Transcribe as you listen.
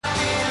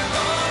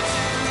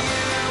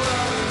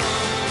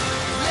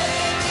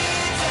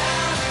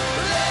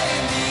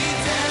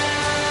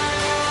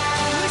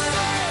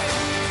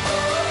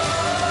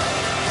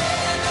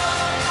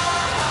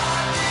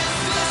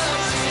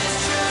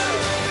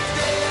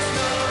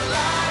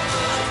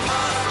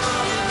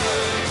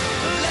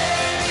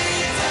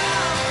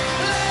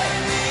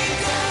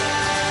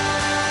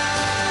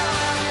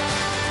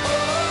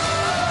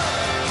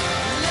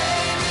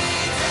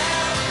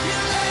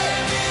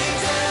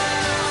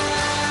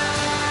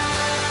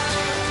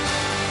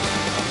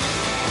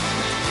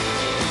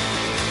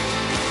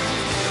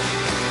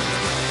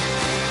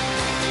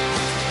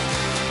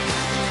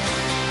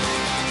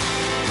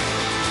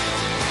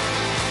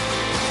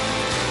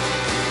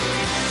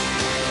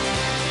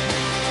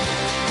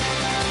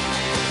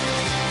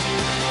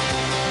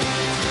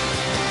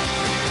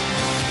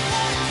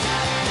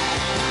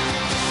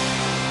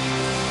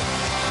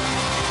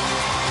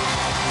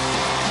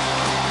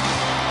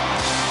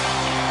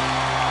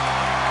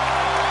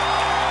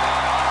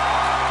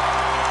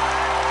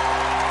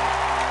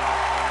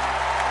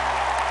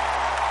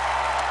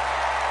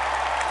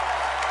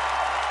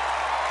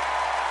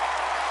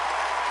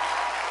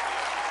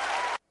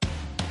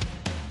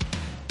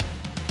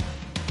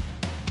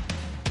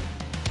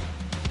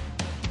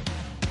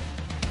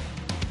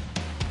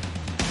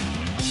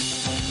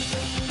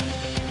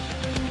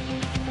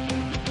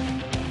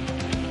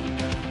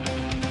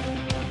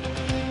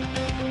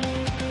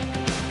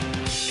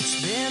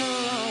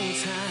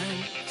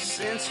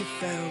you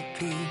felt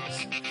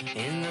peace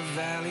in the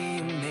valley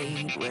you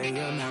made where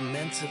you're not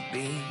meant to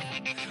be,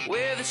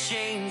 where the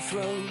shame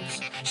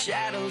throws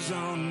shadows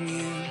on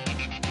you.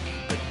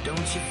 But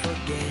don't you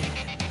forget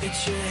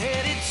that you're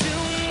headed to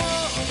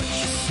more, but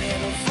you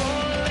settle for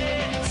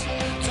less.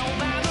 Don't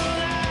buy the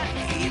lie,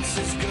 it's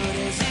as good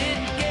as it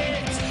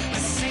gets. The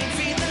same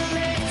feet that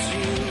left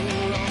you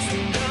lost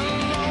and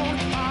alone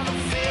are the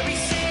very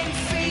same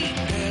feet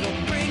that'll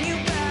bring you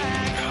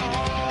back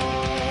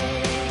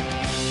home.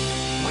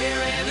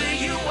 Wherever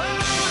you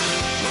are,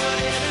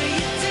 whatever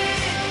you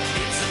did,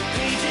 it's a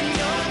page in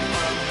your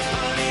book,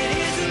 but it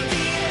isn't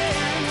the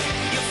end.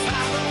 Your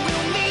Father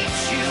will meet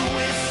you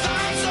with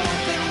arms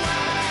open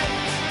wide.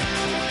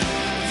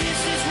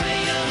 This is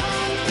where your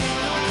heart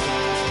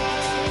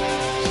belongs.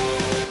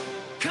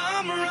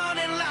 Come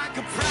running like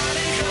a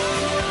prodigal,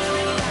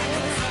 running like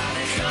a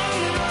prodigal.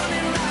 Come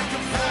running like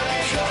a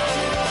prodigal,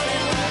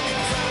 running like a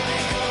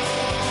prodigal.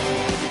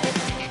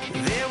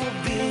 There will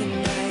be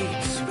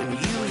nights when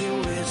you hear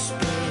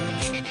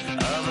whispers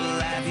of a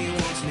life you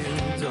once knew.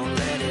 Don't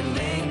let it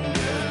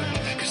linger,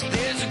 'cause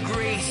there's a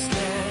grace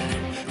that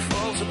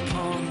falls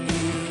upon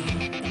you.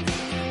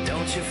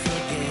 Don't you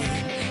forget,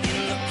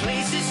 in the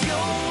places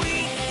you're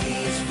weak, He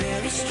is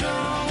very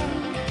strong.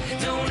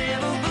 Don't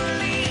ever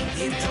believe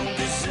you don't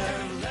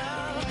deserve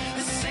love.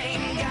 The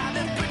same God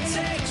that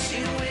protects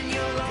you when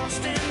you're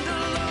lost and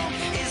alone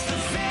is the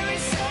very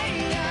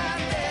same God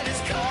that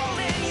is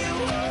calling you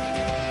home.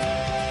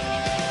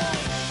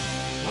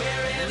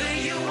 Wherever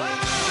you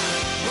are,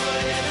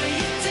 whatever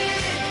you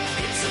did,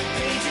 it's a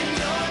page in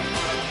your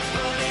book,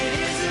 but it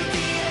isn't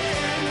the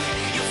end.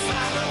 Your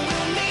Father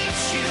will meet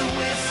you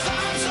with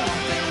arms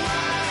open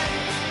wide.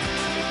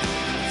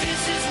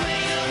 This is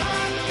where your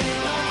heart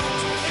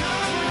belongs.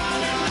 Come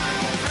running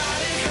like a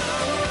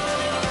prodigal,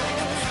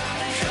 running like a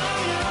prodigal.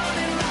 Come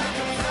running like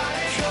a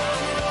prodigal,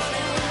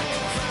 running like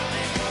a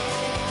prodigal.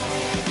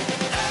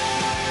 Oh,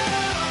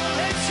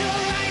 let your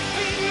life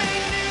be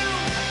made new.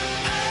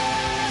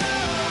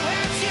 Oh,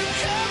 as you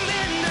come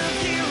into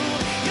view,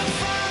 your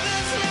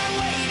Father's not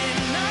waiting,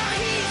 no,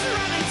 He's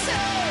running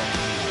too.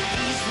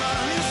 He's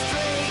running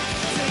straight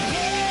to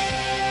you.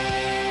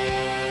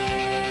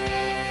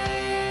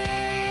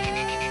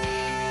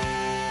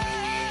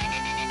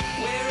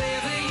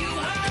 Wherever you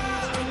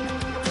are,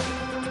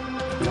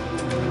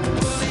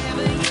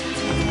 whatever you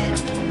did.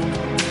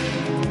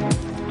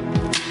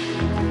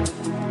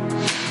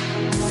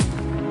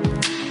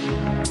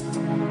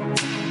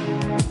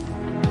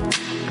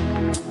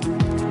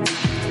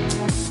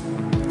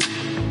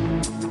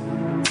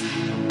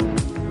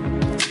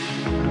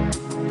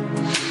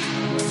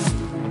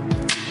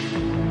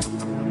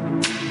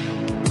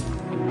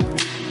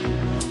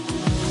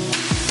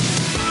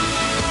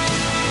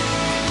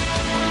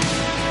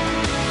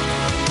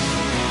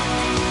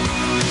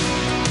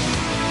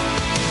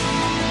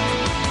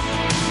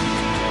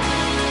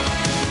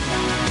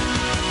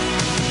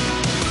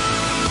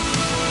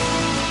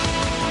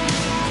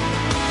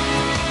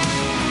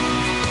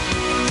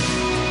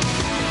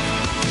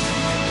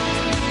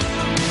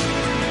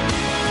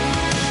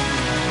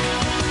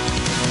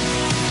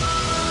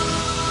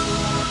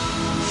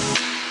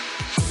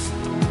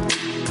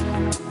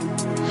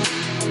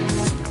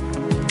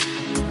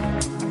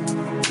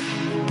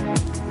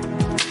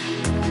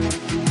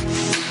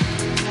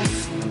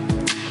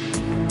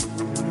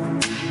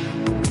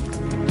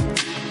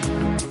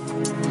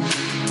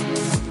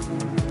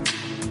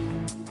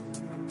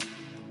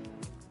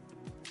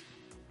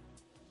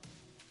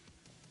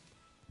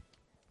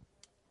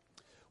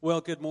 Well,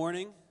 good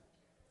morning.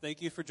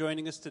 Thank you for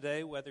joining us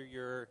today, whether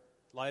you're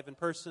live in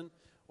person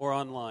or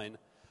online.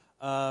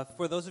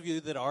 For those of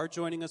you that are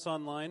joining us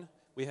online,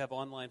 we have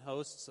online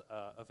hosts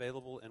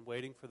available and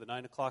waiting for the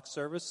 9 o'clock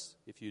service.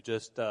 If you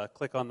just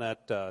click on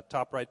that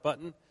top right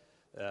button,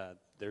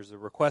 there's a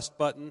request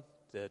button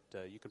that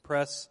you can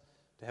press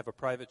to have a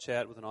private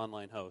chat with an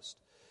online host.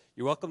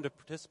 You're welcome to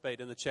participate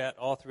in the chat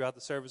all throughout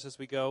the service as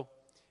we go.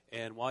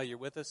 And while you're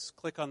with us,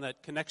 click on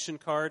that connection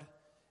card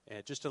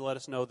just to let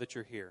us know that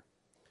you're here.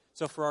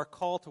 So for our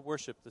call to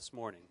worship this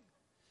morning,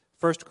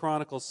 1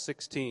 Chronicles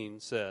 16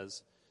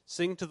 says,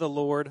 "Sing to the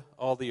Lord,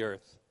 all the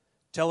earth.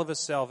 Tell of His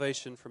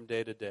salvation from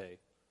day to day.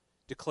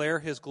 Declare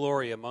His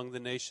glory among the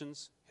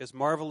nations, His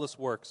marvelous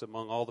works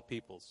among all the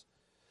peoples.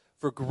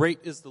 For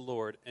great is the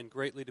Lord, and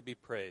greatly to be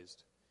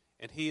praised,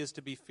 and He is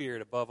to be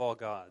feared above all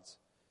gods.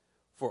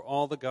 For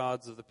all the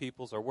gods of the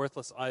peoples are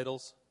worthless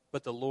idols,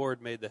 but the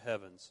Lord made the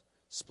heavens.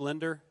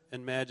 Splendor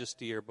and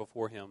majesty are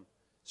before Him.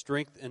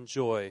 Strength and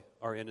joy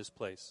are in His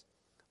place."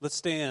 Let's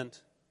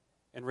stand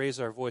and raise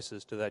our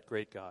voices to that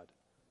great God.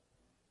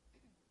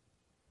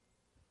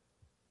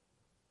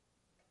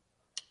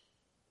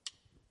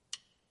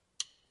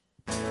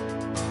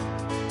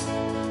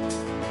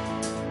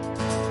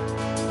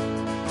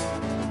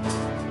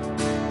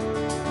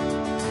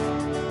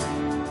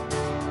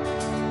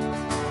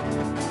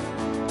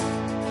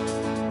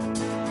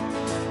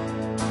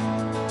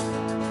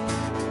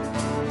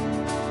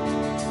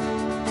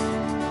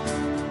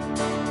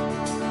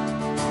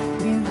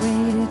 We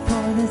waited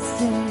for this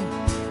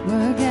day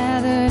We're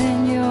gathered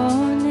in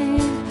your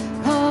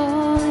name,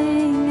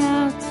 calling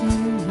out to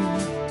you.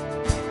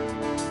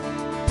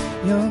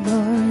 Your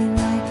glory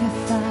like a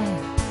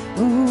fire,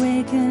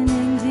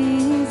 awakening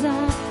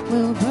desire,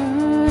 will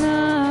burn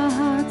our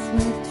hearts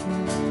with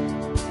truth.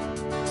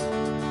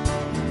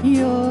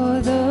 You're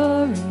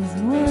the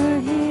reason we're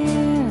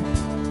here.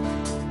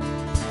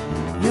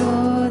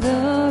 You're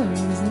the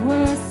reason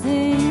we're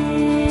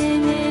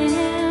singing.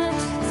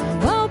 So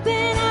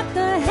open up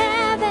the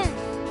heaven.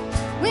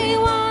 We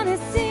want to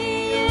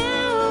see you.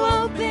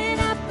 Open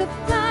up the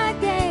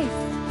floodgates.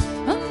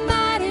 A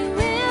mighty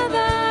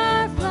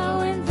river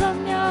flowing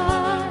from your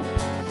heart.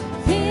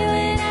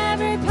 Feeling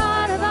every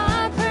part of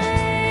our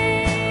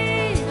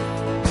praise.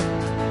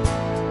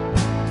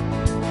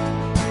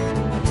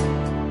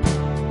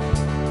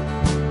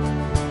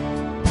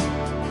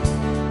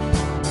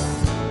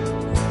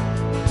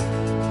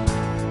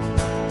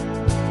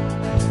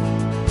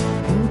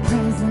 Your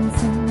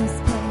presence in this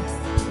place,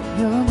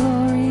 your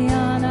glory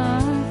on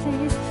our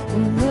face.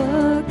 We're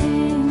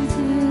looking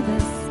to the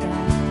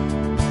sky,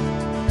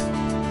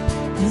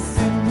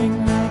 descending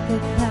like a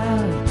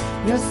cloud.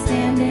 You're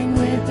standing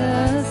with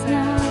us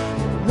now.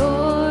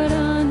 Lord,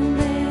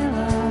 unveil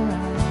our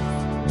eyes.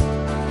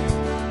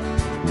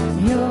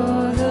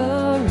 You're the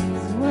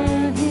reason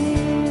we're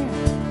here.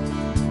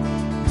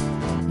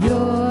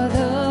 You're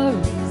the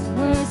reason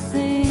we're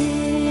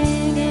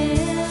singing.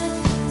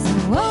 So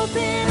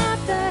open up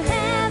the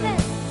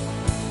heavens.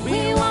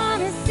 We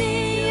want to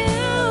see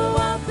you.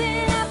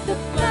 Open up the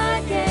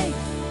floodgates.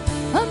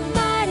 A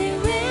mighty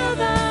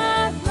river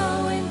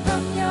flowing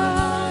from your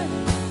heart.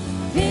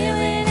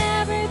 Feeling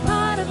every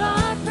part of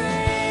our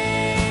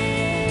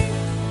praise.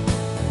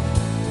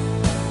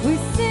 We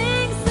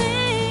sing,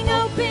 sing,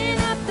 open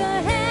up the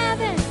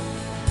heavens.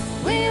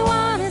 We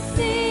want to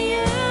see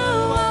you.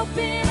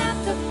 Open up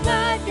the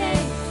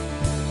floodgates.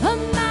 A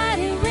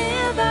mighty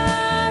river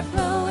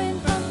flowing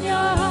from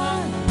your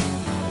heart.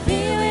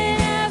 Feeling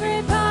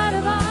every part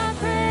of our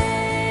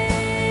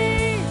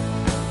praise.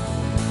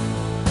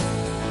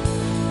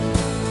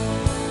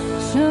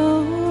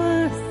 Show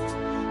us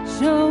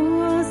your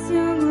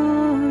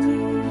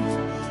glory.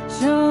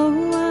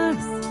 Show us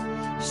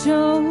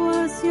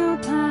your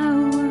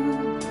power.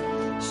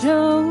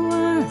 Show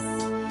us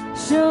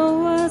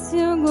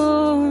your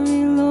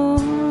glory,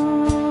 Lord.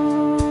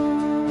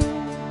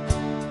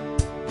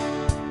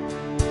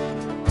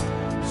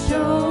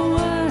 Show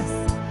us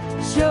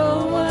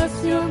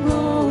your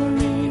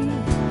glory.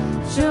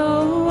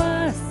 Show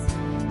us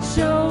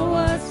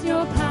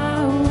your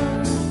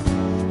power.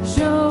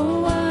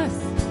 Show us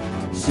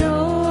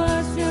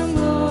your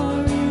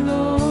glory,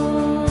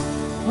 Lord.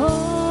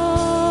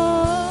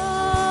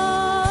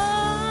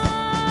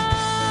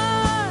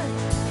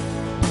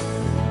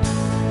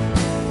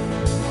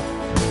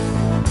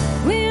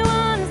 We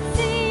want to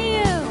see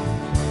you.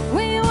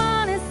 We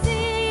want to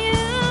see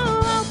you.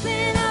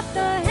 Open up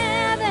the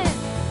heavens.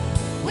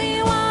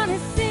 We want to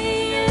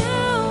see you.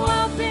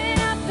 Open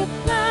up the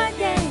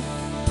floodgates.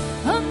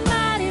 A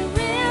mighty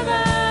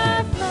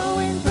river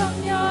flowing from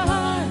your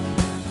heart.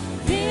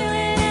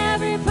 Feeling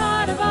every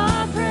part of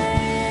our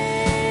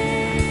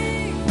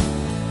praise.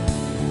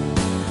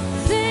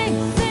 Sing,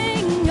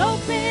 sing,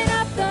 open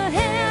up the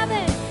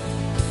heavens.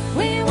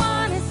 We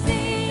want to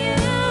see you.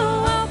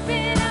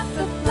 Open up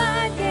the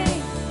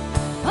floodgates.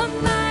 A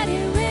mighty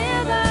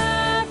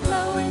river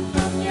flowing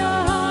from your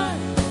heart.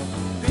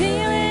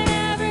 Feeling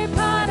every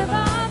part of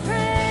our praise.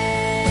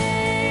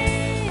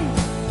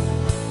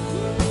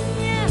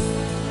 Yeah.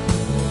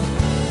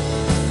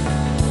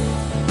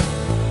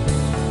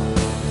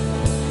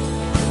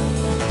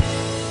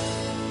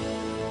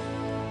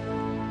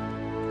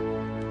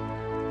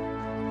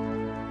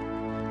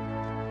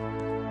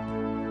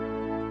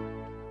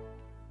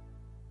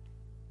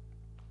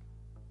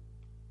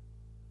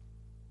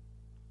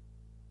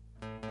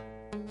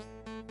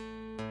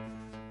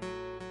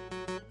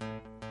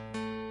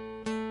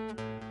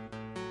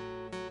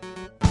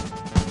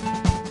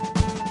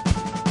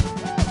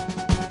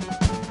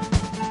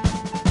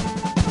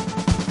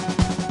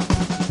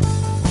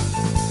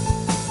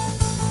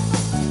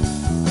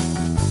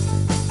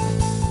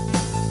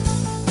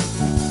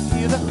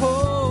 Hear the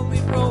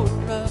holy roar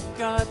of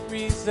God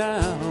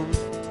resound.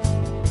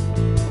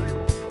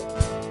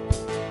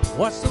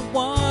 Watch the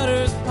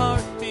waters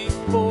part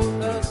before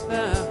us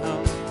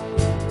now.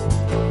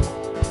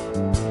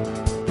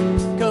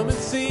 Come and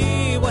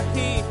see what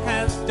He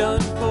has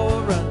done for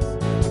us.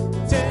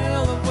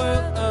 Tell the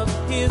world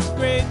of His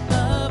great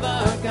love.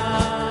 Our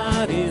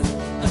God is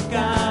a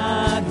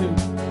God who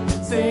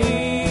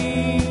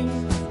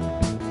saves.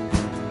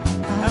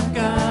 Our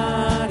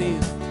God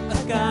is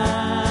a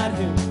God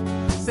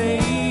who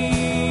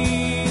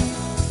saves.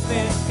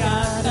 Let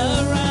God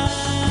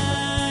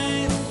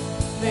arise.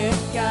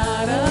 Let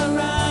God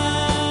arise.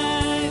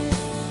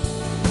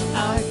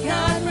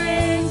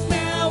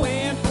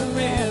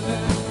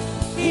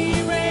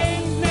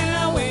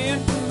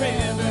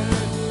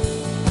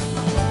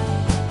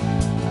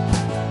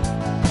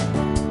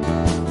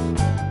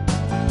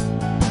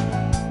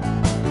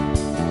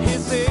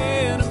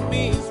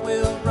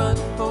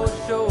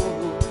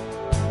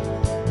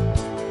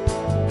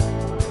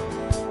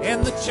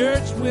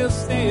 church will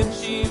stand,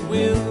 she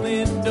will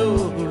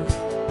endure.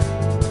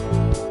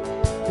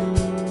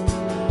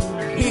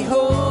 He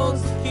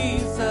holds the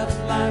keys of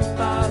life,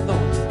 our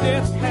Lord.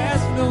 Death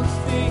has no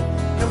sting,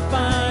 no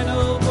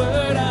final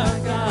word. Our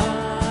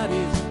God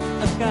is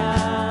a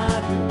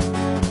God who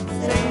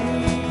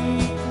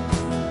saves.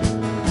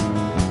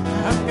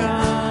 Our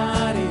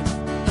God is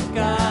a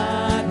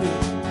God who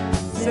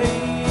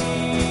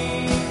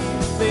saves.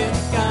 Let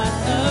God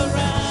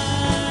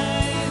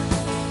arise.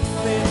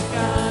 Let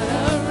God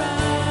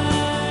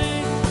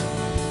arise.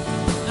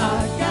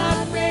 Our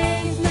God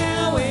reigns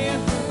now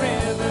and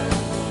forever.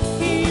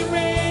 He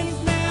reigns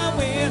now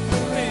and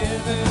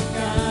forever.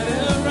 God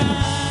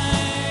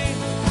arise.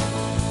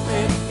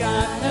 Let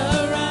God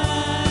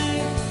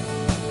arise.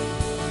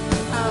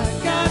 Our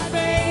God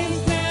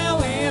reigns now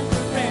and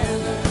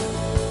forever.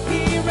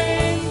 He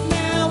reigns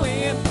now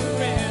and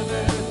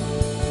forever.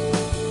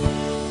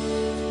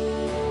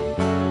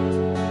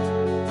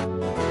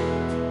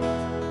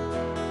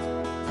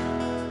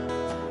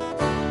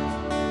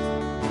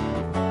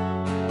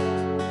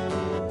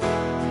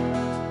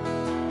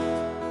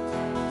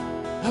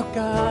 Our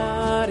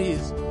God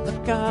is a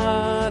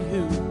God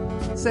who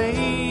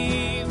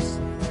saves.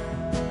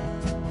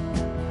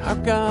 Our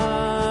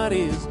God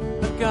is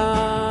a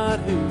God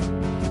who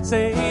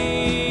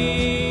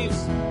saves.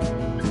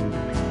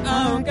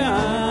 Our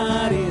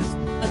God is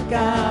a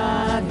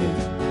God who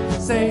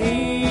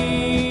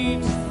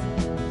saves.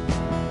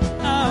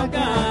 Our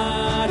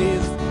God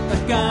is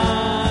a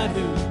God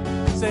who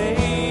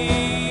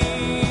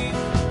saves.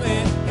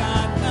 Let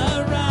God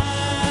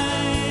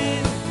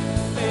arise.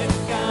 Let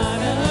God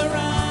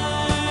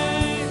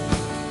arise.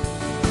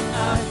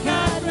 Our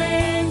God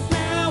reigns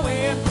now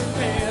and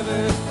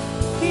forever.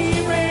 He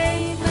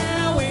reigns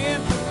now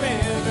and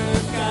forever.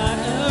 God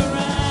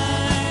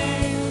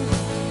arise.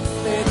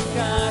 Let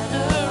God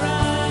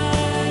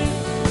arise.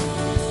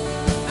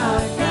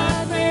 Our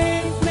God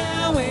reigns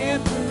now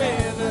and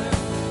forever.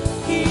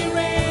 He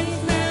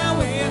reigns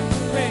now and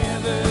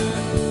forever.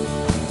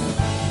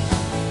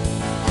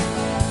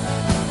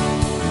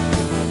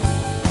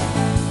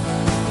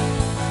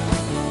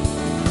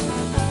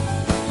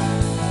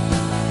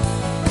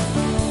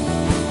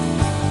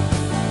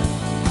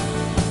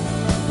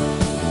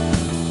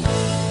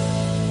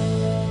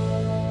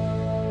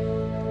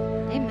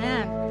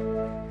 Amen.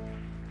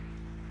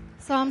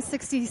 Psalm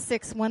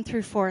 66, 1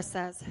 through 4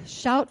 says,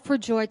 "Shout for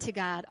joy to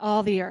God,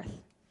 all the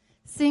earth.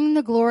 Sing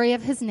the glory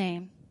of his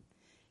name.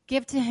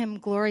 Give to him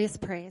glorious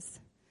praise.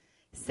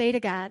 Say to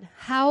God,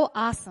 how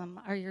awesome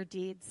are your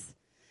deeds.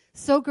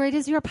 So great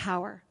is your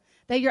power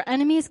that your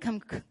enemies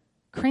come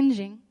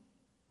cringing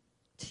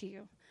to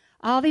you.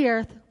 All the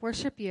earth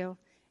worship you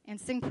and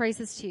sing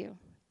praises to you.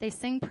 They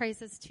sing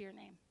praises to your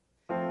name."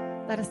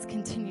 Let us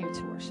continue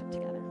to worship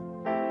together.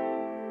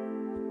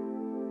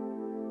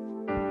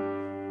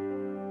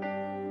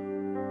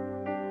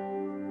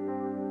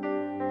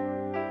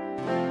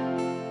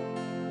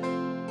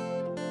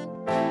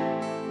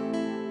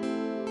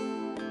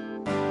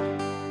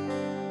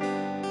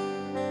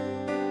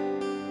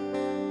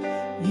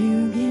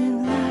 You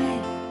give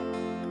light,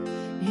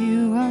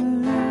 you are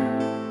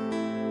love,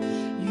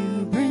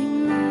 you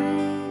bring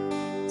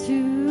light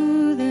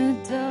to the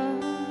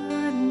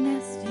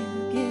darkness, you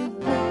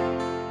give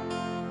hope,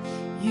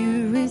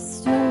 you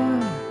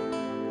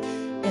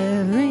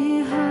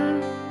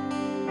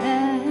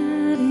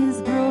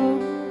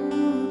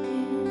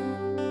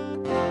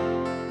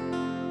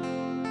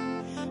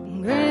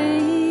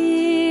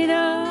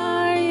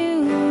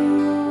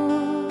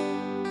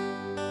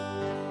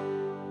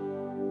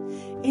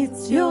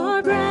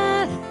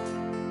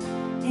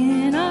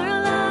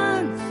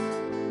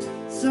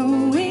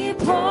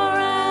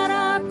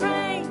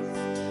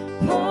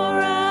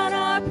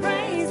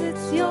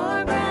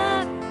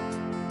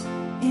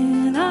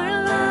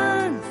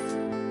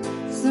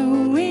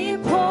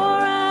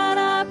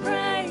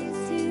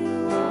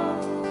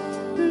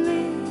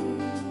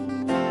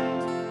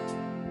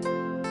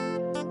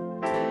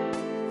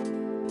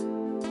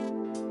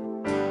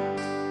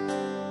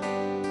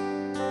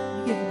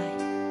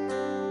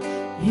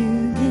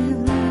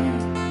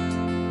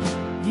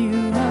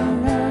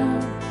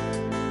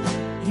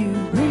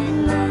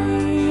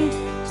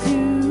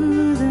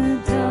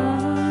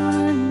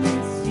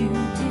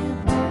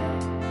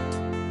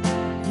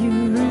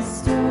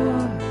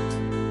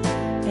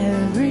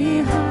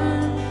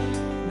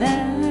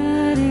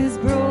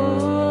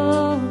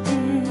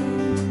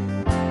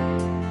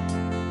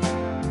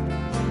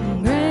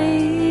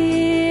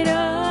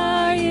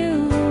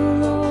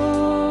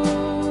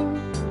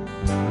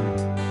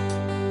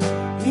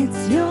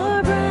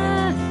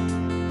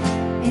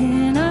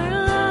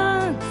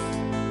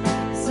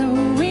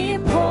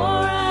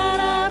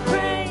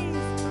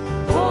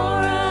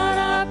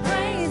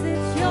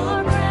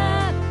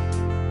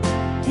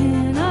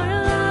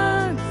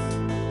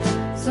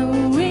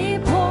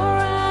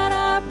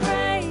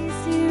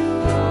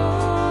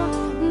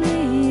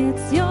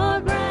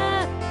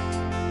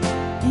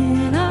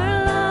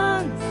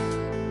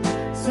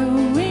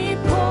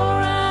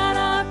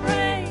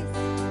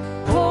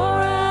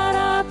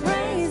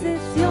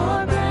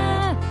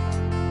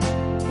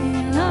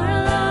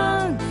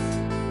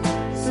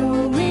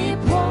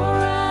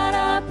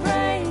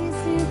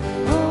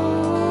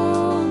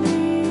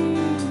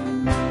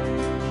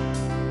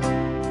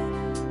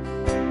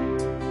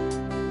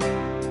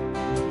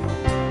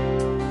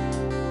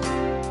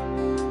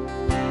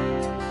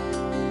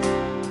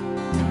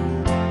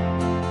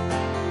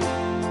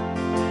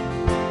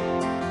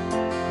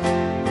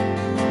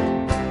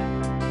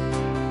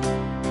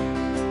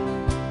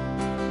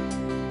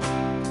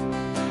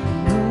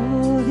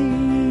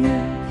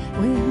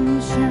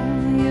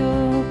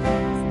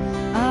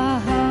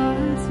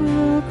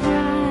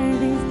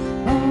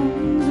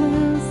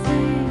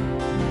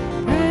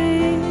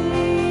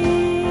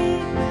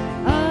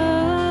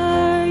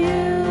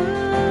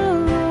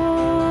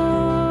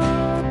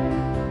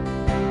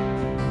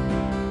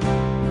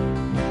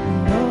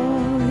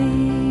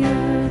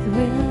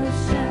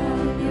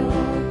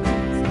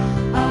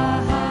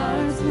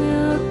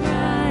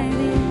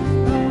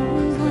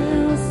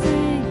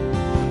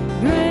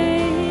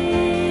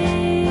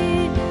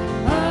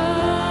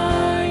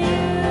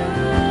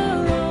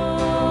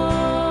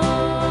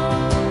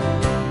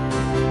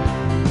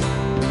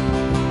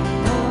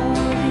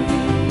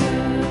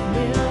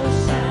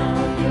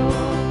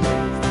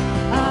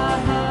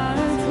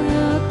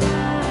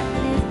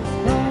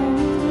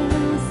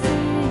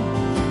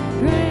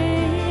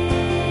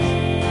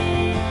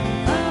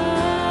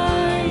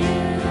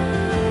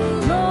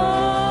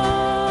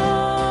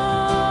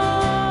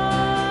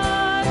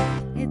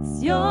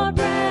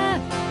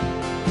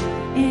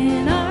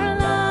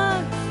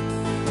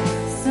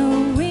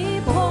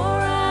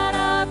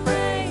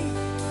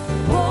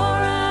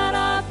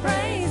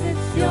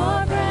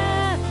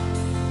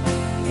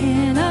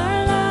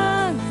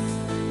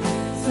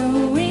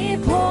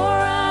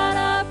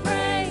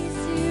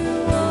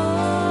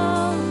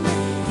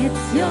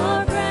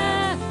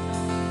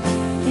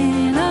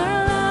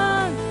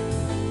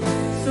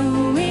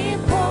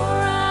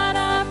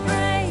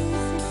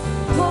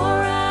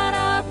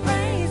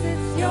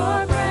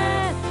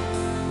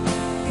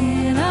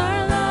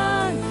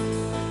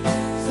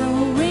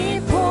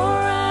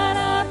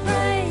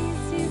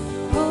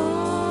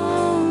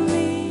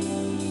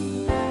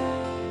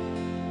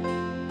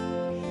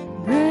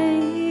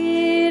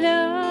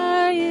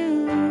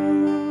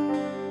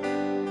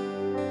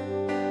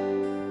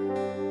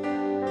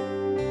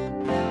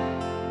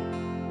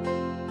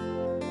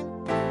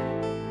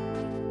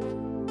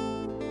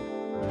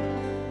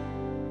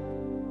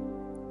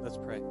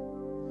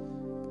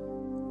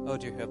Oh,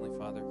 dear Heavenly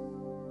Father,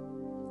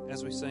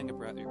 as we sang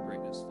about your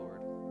greatness,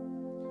 Lord,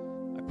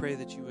 I pray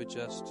that you would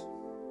just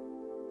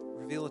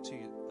reveal it to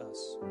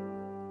us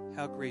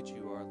how great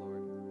you are,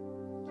 Lord,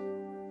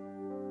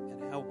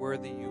 and how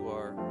worthy you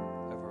are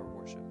of our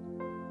worship.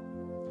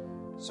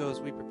 So as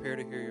we prepare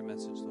to hear your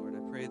message, Lord, I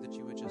pray that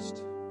you would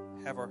just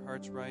have our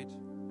hearts right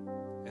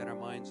and our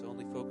minds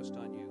only focused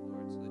on you,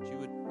 Lord, so that you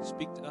would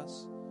speak to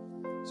us.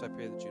 So I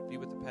pray that you'd be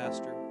with the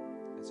pastor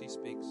as he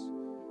speaks.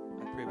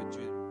 I pray that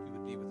you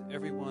would be with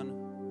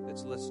everyone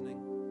that's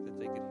listening, that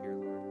they could hear,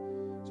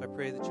 Lord. So I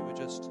pray that you would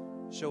just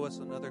show us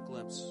another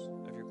glimpse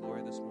of your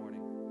glory this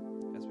morning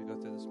as we go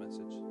through this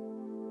message.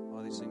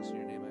 All these things in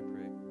your name I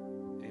pray.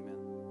 Amen.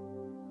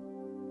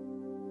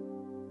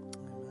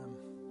 Amen.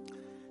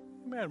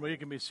 Amen. Well, you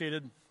can be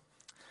seated.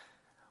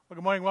 Well,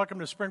 good morning. Welcome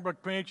to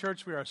Springbrook Community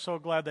Church. We are so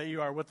glad that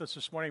you are with us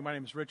this morning. My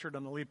name is Richard.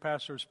 I'm the lead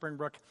pastor of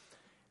Springbrook.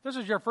 If this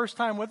is your first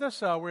time with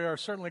us, we are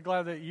certainly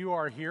glad that you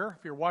are here.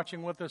 If you're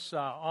watching with us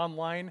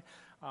online,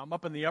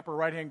 up in the upper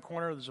right-hand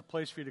corner, there's a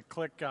place for you to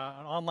click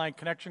an online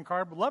connection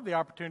card. We'd love the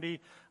opportunity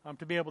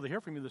to be able to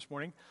hear from you this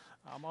morning.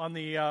 On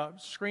the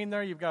screen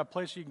there, you've got a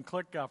place you can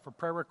click for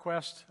prayer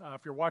requests.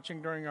 If you're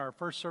watching during our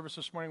first service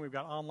this morning, we've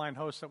got online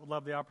hosts that would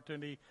love the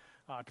opportunity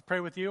to pray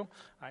with you,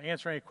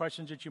 answer any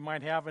questions that you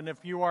might have. And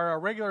if you are a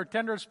regular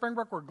attender at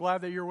Springbrook, we're glad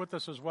that you're with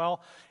us as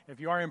well. If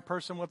you are in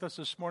person with us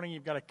this morning,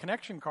 you've got a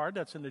connection card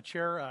that's in the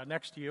chair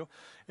next to you.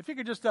 If you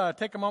could just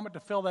take a moment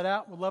to fill that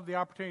out, we'd love the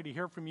opportunity to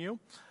hear from you.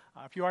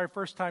 If you are a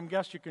first-time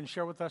guest, you can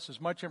share with us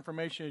as much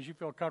information as you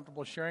feel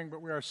comfortable sharing,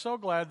 but we are so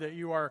glad that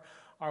you are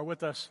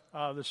with us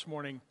this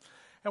morning.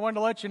 I wanted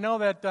to let you know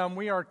that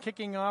we are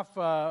kicking off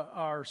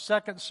our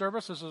second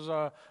service. This is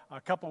a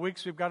couple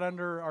weeks we've got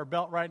under our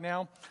belt right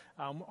now.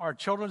 Our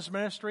children's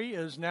ministry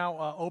is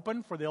now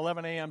open for the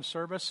 11 a.m.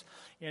 service.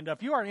 And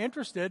if you are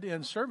interested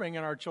in serving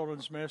in our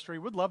children's ministry,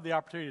 we'd love the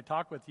opportunity to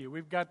talk with you.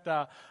 We've got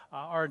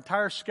our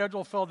entire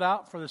schedule filled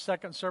out for the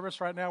second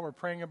service right now. We're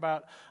praying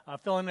about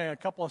filling in a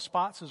couple of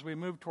spots as we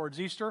move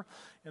towards Easter.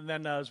 And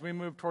then as we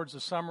move towards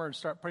the summer and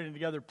start putting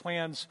together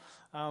plans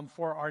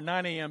for our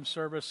 9 a.m.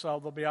 service,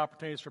 there'll be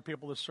opportunities for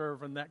people to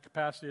serve in that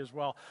capacity as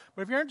well.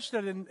 But if you're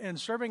interested in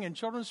serving in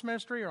children's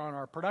ministry or on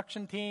our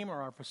production team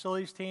or our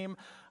facilities team,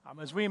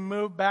 as we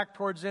move back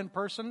towards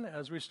in-person,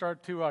 as we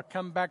start to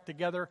come back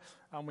together,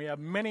 we have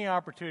many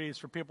opportunities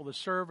for people to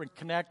serve and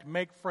connect,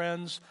 make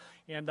friends,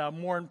 and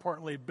more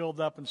importantly, build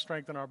up and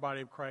strengthen our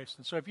body of Christ.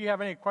 And so if you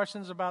have any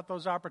questions about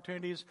those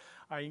opportunities,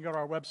 you can go to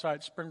our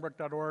website,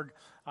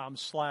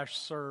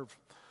 springbrook.org/serve.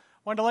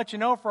 I wanted to let you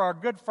know for our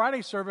Good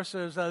Friday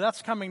services,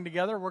 that's coming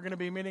together. We're going to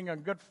be meeting on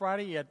Good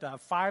Friday at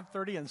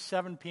 5:30 and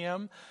 7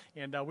 p.m.,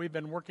 and we've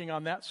been working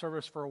on that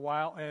service for a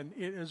while, and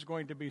it is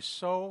going to be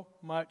so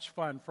much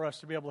fun for us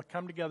to be able to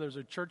come together as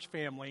a church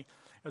family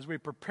as we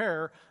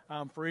prepare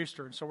for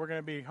Easter. And so we're going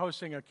to be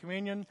hosting a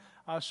communion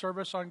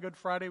service on Good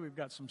Friday. We've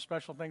got some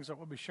special things that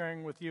we'll be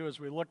sharing with you as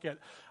we look at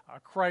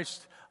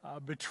Christ's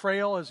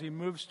betrayal as he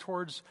moves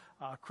towards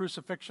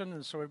crucifixion.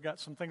 And so we've got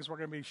some things we're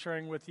going to be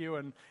sharing with you.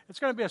 And it's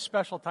going to be a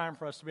special time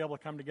for us to be able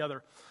to come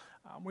together.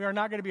 We are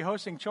not going to be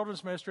hosting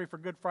children's ministry for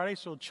Good Friday,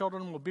 so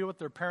children will be with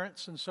their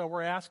parents. And so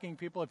we're asking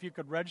people if you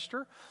could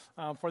register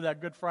for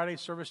that Good Friday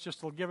service, just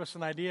to give us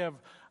an idea of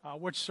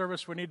which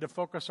service we need to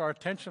focus our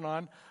attention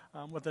on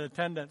with the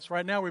attendance.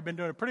 Right now, we've been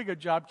doing a pretty good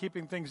job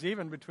keeping things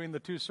even between the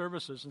two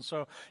services. And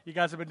so you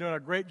guys have been doing a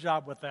great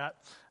job with that.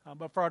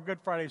 But for our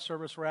Good Friday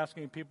service, we're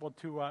asking people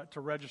to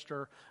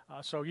register.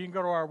 So you can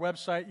go to our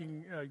website. You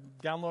can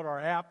download our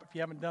app. If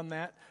you haven't done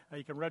that,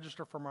 you can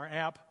register from our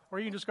app. Or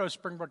you can just go to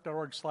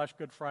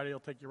springbrook.org/Good Friday. It'll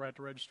take you right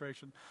to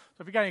registration.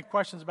 So if you got any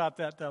questions about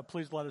that,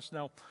 please let us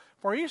know.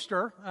 For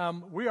Easter,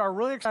 we are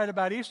really excited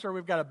about Easter.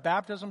 We've got a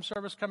baptism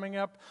service coming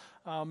up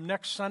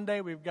next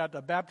Sunday. We've got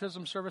a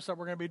baptism service that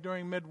we're going to be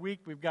doing midweek.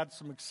 We've got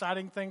some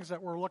exciting things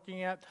that we're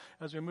looking at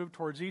as we move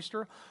towards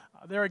Easter.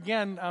 There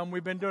again,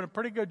 we've been doing a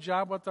pretty good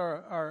job with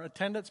our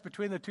attendance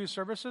between the two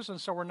services, and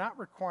so we're not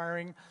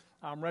requiring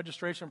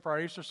registration for our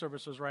Easter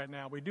services right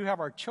now. We do have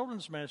our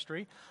children's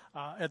ministry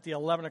at the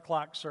 11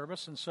 o'clock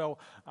service, and so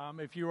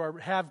if you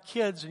have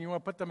kids and you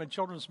want to put them in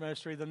children's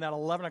ministry, then that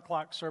 11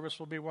 o'clock service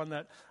will be one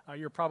that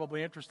you're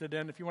probably interested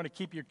in. If you want to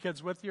keep your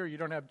kids with you or you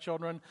don't have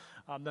children,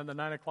 then the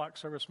 9 o'clock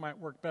service might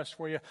work best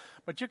for you.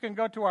 But you can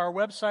go to our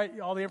website.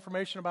 All the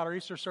information about our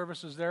Easter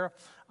service is there.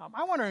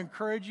 I want to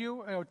encourage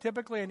you,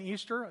 typically in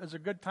Easter is a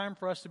good time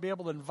for us to be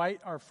able to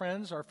invite our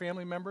friends, our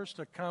family members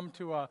to come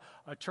to a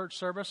church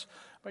service.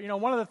 But,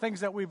 one of the things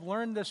that we've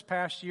learned this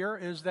past year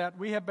is that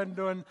we have been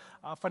doing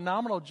a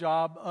phenomenal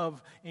job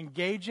of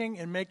engaging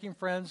and making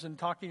friends and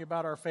talking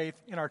about our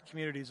faith in our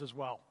communities as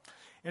well.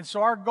 And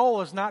so our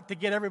goal is not to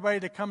get everybody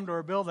to come to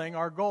our building.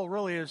 Our goal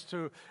really is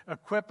to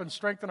equip and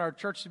strengthen our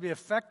church to be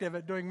effective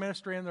at doing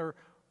ministry in their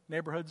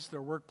neighborhoods,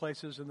 their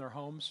workplaces, and their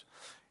homes.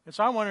 And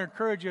so I want to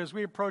encourage you as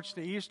we approach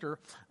the Easter,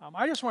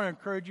 I just want to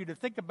encourage you to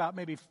think about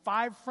maybe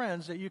 5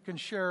 friends that you can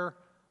share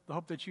the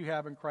hope that you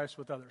have in Christ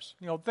with others.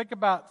 Think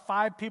about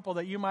 5 people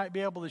that you might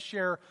be able to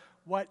share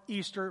what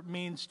Easter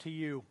means to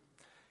you.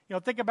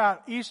 Think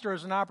about Easter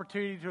as an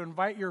opportunity to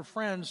invite your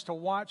friends to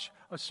watch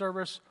a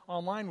service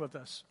online with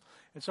us.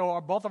 And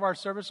so both of our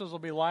services will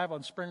be live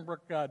on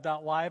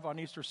springbrook.live on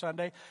Easter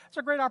Sunday. It's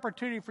a great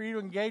opportunity for you to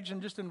engage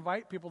and just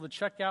invite people to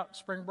check out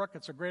Springbrook.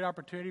 It's a great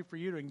opportunity for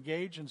you to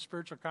engage in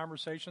spiritual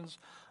conversations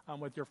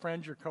with your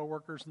friends, your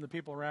coworkers, and the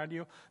people around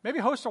you. Maybe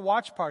host a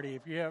watch party.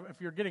 If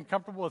you're getting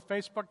comfortable with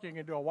Facebook, you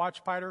can do a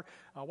watch party.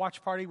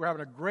 We're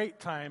having a great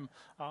time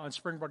on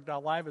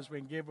springbrook.live as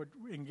we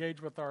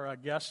engage with our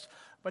guests.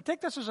 But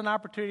take this as an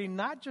opportunity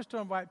not just to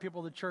invite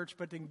people to church,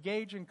 but to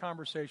engage in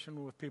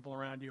conversation with people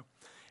around you.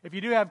 If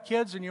you do have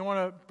kids and you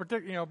want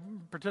to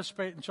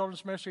participate in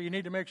children's ministry, you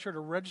need to make sure to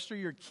register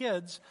your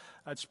kids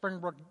at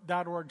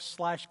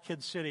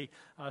springbrook.org/KidCity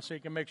so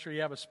you can make sure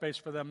you have a space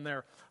for them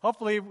there.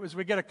 Hopefully, as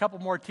we get a couple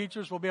more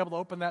teachers, we'll be able to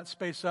open that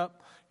space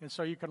up, and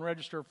so you can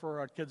register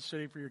for Kids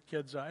City for your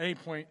kids at any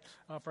point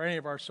for any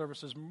of our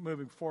services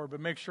moving forward. But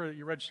make sure that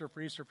you register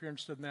for Easter if you're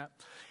interested in that.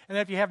 And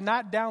if you have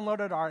not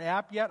downloaded our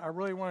app yet, I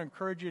really want to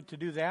encourage you to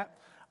do that.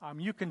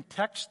 You can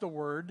text the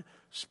word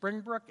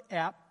Springbrook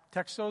app.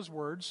 Text those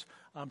words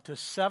to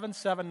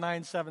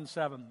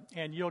 77977,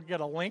 and you'll get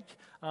a link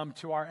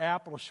to our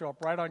app. It'll show up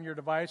right on your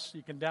device.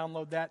 You can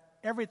download that.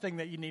 Everything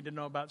that you need to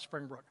know about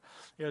Springbrook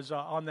is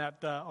on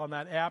that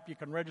app. You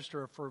can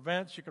register for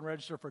events. You can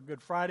register for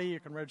Good Friday. You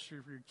can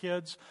register for your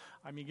kids.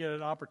 You get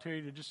an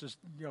opportunity to just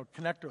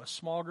connect to a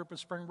small group at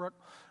Springbrook.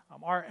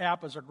 Our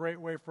app is a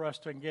great way for us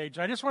to engage.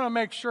 I just want to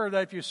make sure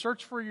that if you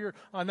search for your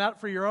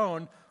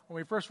own, when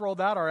we first rolled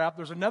out our app,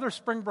 there's another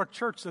Springbrook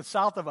church that's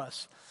south of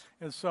us.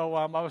 And so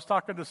I was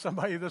talking to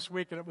somebody this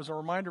week, and it was a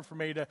reminder for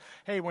me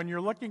hey, when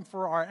you're looking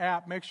for our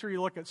app, make sure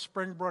you look at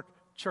Springbrook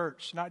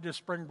Church, not just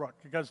Springbrook,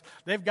 because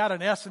they've got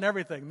an S in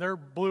everything. They're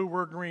blue,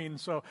 we're green,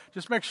 so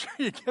just make sure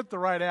you get the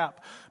right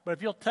app. But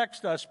if you'll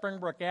text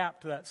Springbrook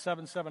app to that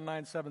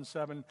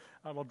 77977,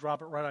 it'll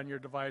drop it right on your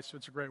device. So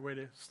it's a great way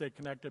to stay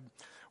connected.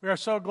 We are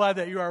so glad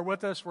that you are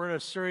with us. We're in a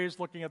series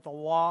looking at the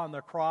law and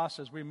the cross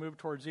as we move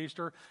towards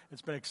Easter.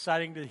 It's been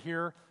exciting to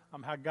hear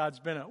how God's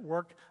been at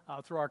work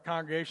through our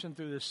congregation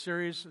through this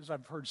series. As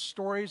I've heard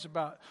stories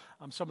about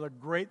some of the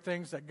great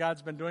things that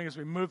God's been doing as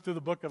we move through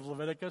the book of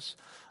Leviticus.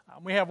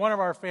 We have one of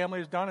our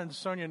families, Don and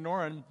Sonia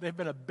Noren. They've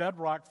been a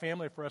bedrock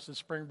family for us at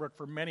Springbrook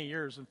for many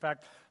years. In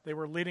fact, they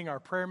were leading our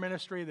prayer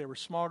ministry. They were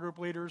small group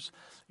leaders,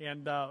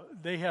 and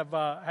they have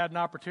had an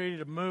opportunity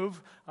to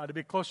move to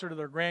be closer to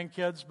their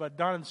grandkids. But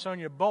Don and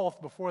Sonia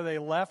both, before they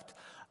left,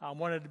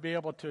 wanted to be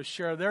able to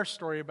share their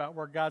story about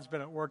where God's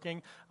been at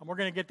working. We're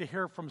going to get to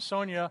hear from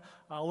Sonia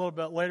a little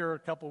bit later, a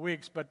couple of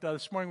weeks. But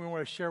this morning we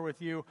want to share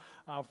with you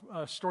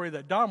a story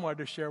that Don wanted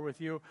to share with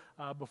you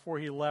before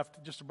he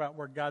left, just about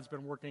where God's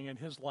been working in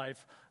his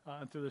life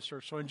and through this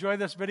church. So enjoy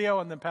this video,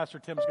 and then Pastor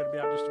Tim's going to be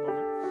out in just a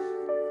moment.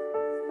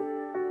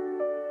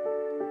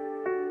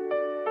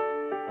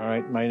 All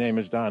right, my name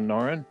is Don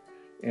Noren,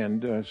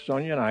 and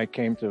Sonia and I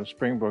came to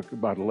Springbrook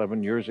about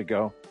 11 years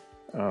ago.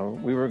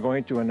 We were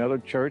going to another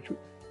church,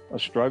 a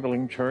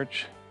struggling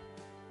church,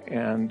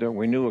 and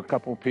we knew a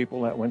couple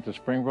people that went to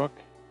Springbrook,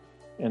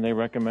 and they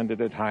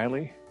recommended it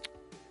highly.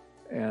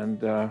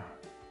 And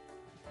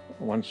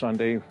one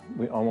Sunday,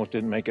 we almost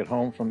didn't make it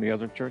home from the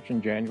other church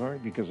in January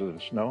because of the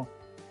snow.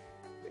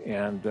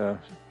 And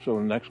so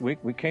the next week,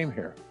 we came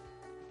here.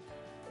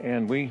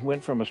 And we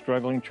went from a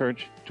struggling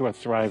church to a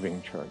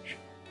thriving church.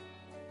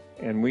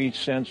 And we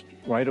sensed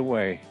right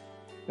away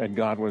that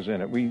God was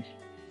in it.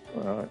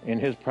 In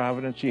His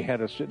providence, He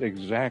had us sit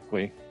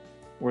exactly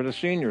where the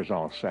seniors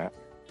all sat.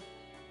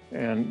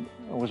 And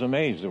I was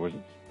amazed. There was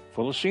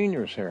full of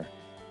seniors here.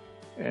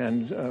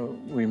 And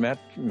we met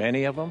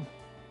many of them.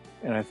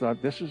 And I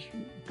thought, this is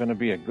going to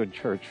be a good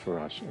church for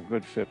us, a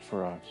good fit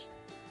for us.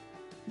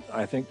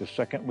 I think the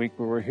second week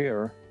we were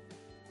here,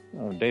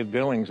 Dave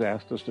Billings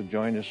asked us to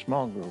join his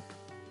small group.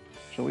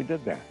 So we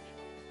did that.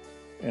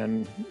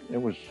 And it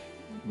was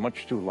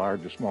much too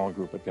large a small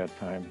group at that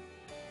time.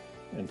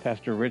 And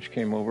Pastor Rich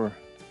came over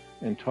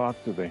and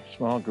talked to the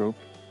small group.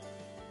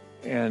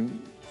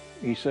 And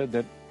he said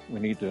that we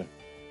need to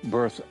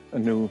birth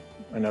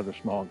another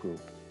small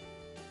group.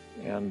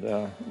 And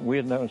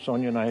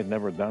Sonia and I had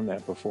never done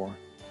that before.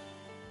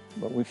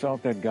 But we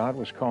felt that God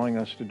was calling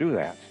us to do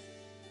that.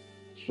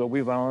 So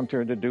we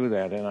volunteered to do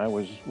that. And I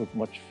was, with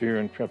much fear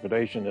and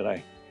trepidation, that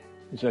I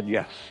said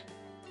yes.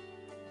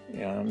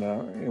 And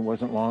it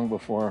wasn't long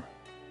before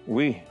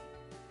we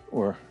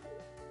were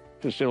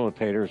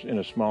facilitators in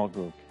a small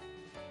group.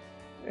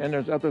 And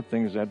there's other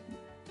things that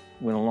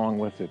went along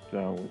with it.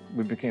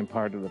 We became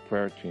part of the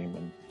prayer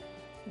team,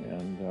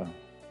 and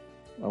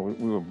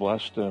we were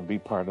blessed to be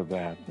part of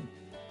that.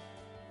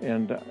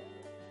 And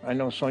I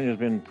know Sonia's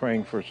been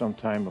praying for some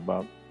time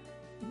about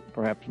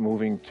perhaps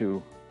moving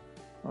to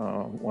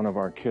one of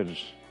our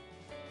kids.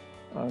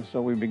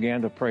 So we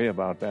began to pray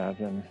about that,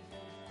 and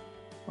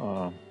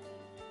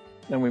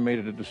then we made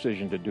a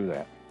decision to do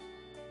that.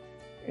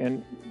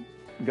 And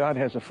God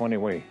has a funny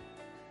way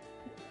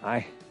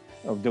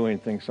of doing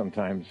things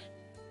sometimes,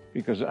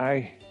 because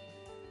I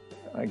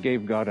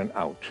gave God an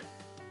out.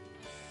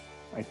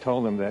 I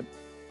told him that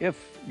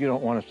if you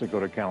don't want us to go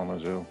to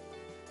Kalamazoo,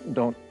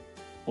 don't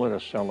let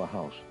us sell the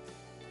house.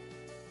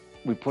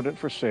 We put it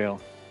for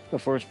sale. The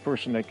first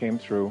person that came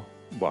through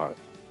bought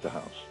the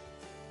house.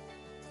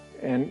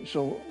 And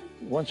so,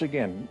 once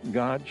again,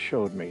 God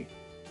showed me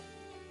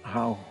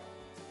how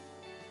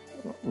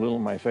little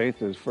my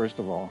faith is, first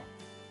of all.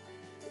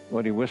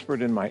 What he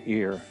whispered in my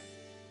ear,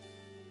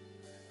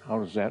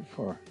 how is that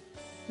for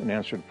an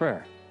answered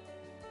prayer?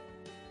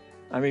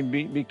 I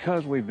mean,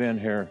 because we've been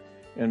here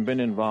and been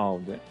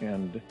involved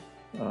and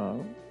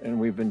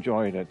we've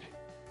enjoyed it,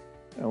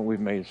 we've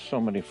made so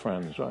many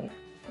friends.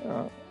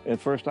 At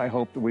first, I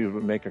hoped we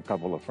would make a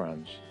couple of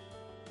friends.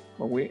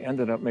 But we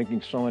ended up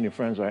making so many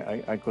friends,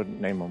 I couldn't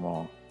name them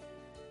all.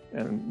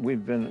 And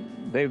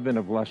they've been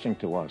a blessing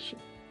to us.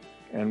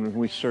 And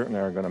we certainly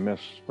are going to miss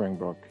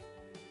Springbrook.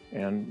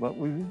 But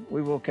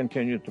we will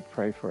continue to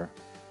pray for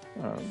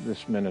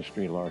this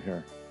ministry, Lord,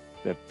 here,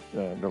 that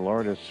the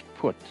Lord has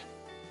put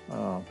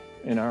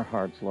in our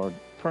hearts, Lord,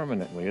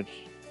 permanently. It's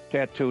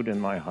tattooed in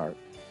my heart.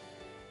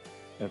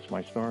 That's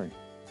my story.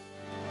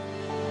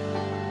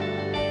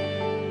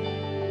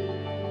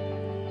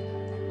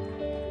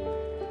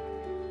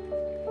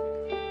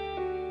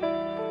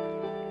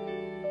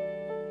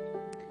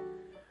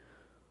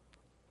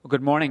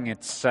 Good morning.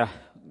 It's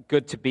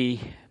good to be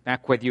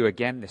back with you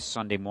again this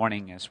Sunday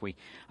morning as we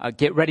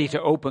get ready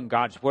to open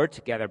God's Word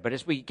together. But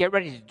as we get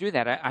ready to do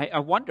that, I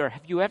wonder,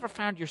 have you ever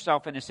found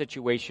yourself in a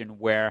situation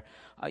where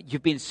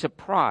you've been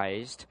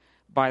surprised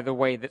by the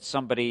way that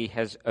somebody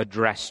has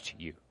addressed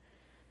you?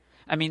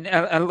 I mean,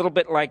 a little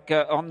bit like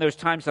on those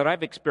times that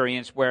I've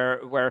experienced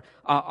where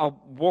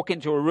I'll walk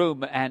into a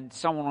room and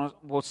someone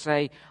will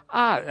say,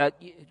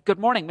 good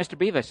morning, Mr.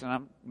 Beavis. And I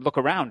look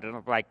around and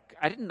I'm like,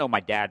 I didn't know my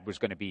dad was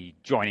going to be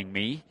joining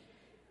me.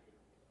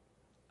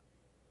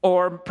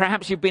 Or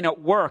perhaps you've been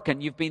at work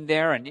and you've been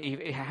there and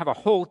you have a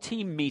whole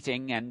team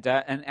meeting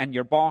and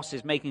your boss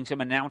is making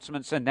some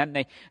announcements and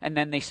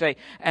then they say,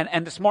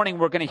 and this morning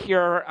we're going to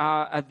hear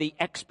the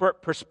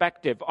expert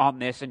perspective on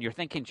this, and you're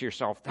thinking to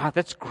yourself,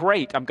 that's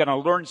great, I'm going to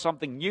learn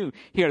something new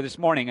here this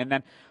morning. And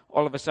then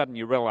all of a sudden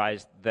you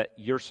realize that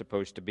you're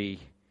supposed to be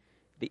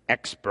the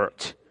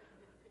expert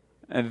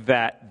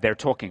that they're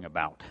talking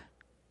about.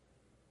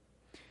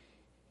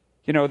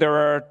 You know,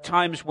 there are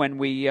times when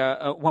we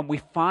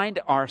find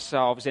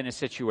ourselves in a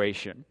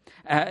situation.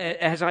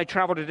 As I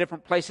travel to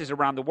different places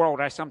around the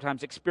world, I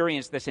sometimes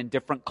experience this in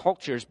different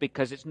cultures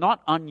because it's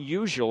not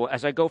unusual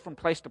as I go from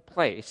place to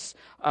place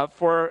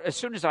for as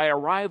soon as I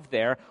arrive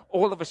there,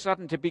 all of a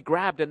sudden to be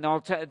grabbed and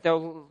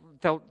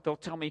they'll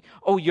tell me,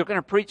 oh, you're going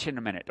to preach in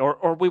a minute,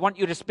 or we want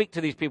you to speak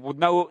to these people.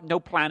 No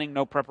planning,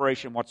 no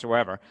preparation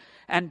whatsoever.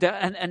 And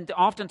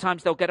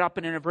oftentimes they'll get up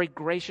and in a very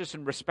gracious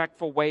and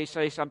respectful way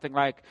say something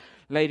like,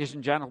 ladies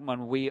and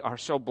gentlemen, we are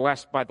so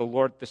blessed by the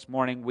Lord this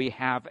morning. We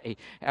have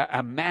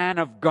a man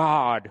of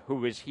God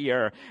who is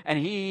here, and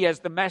he, as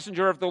the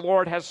messenger of the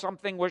Lord, has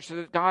something which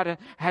God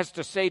has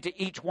to say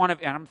to each one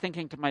of you. And I'm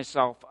thinking to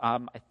myself, I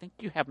think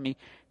you have me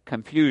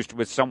confused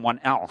with someone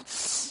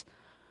else.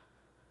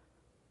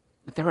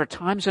 There are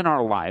times in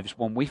our lives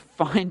when we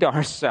find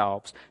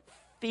ourselves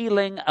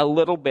feeling a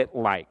little bit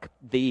like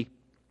the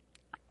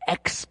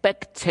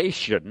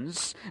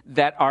expectations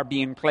that are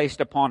being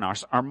placed upon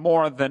us are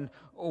more than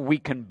we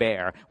can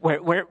bear,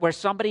 where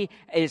somebody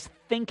is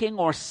thinking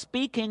or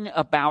speaking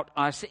about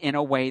us in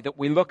a way that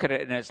we look at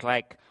it and it's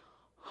like,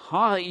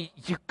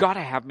 you got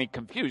to have me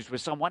confused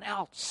with someone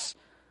else.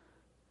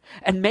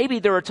 And maybe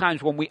there are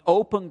times when we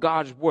open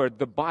God's Word,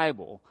 the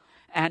Bible,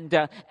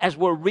 and as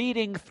we're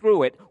reading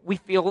through it, we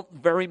feel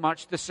very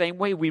much the same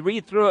way. We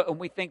read through it and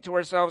we think to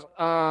ourselves,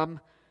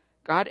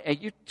 God, are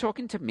you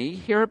talking to me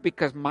here?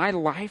 Because my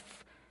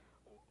life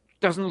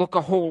doesn't look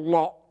a whole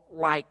lot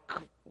like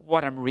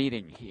what I'm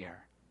reading here.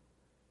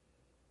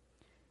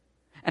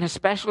 And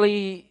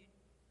especially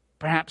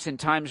perhaps in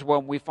times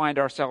when we find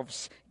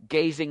ourselves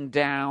gazing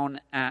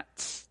down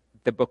at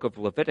the book of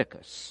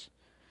Leviticus.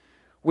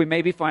 We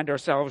maybe find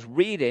ourselves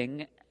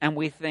reading and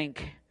we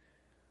think,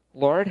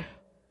 Lord,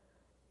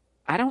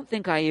 I don't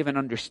think I even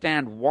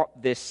understand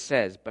what this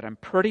says, but I'm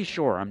pretty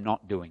sure I'm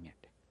not doing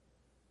it.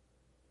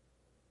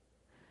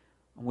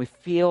 And we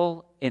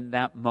feel in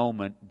that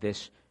moment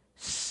this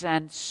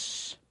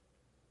sense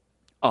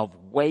of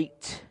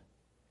weight,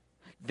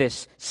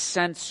 this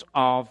sense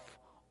of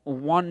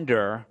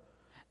wonder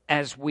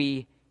as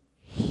we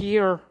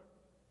hear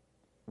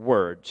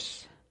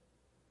words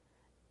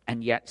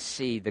and yet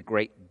see the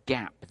great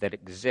gap that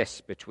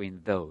exists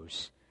between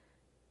those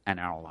and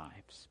our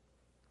lives.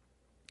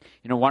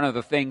 You know, one of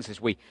the things as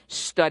we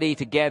study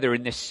together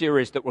in this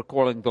series that we're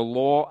calling The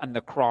Law and the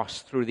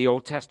Cross through the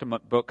Old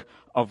Testament book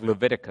of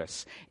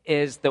Leviticus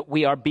is that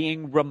we are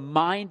being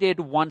reminded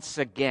once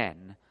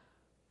again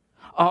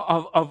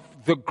of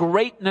the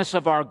greatness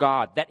of our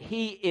God, that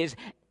He is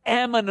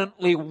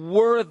eminently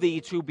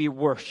worthy to be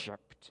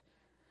worshipped.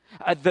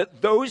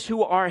 That those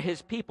who are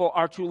His people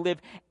are to live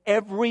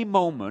every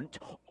moment,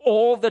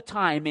 all the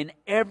time, in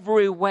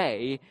every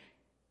way,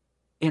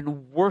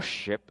 in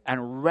worship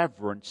and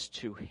reverence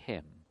to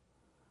Him.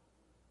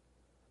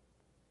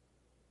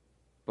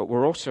 But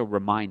we're also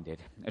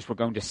reminded, as we're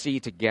going to see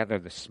together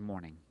this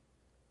morning,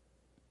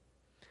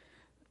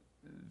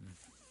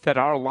 that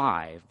our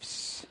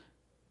lives,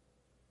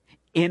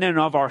 in and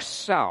of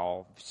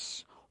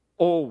ourselves,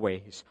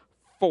 always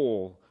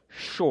fall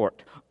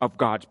short of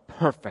God's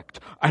perfect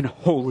and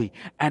holy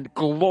and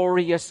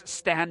glorious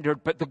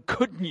standard. But the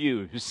good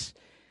news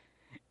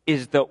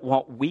is that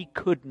what we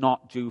could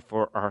not do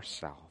for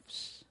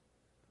ourselves,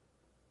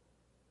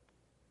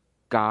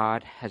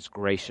 God has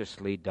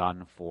graciously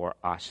done for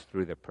us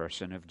through the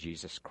person of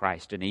Jesus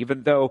Christ. And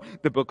even though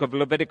the book of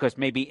Leviticus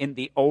may be in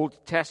the Old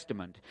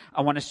Testament,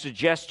 I want to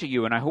suggest to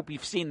you, and I hope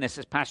you've seen this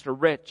as Pastor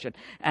Rich and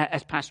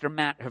as Pastor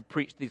Matt have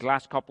preached these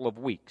last couple of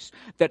weeks,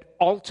 that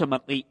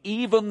ultimately,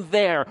 even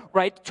there,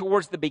 right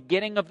towards the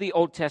beginning of the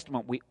Old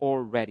Testament, we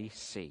already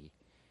see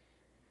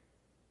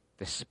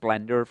the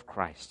splendor of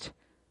Christ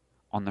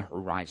on the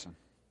horizon.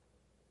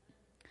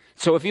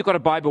 So if you've got a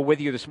Bible with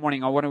you this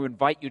morning, I want to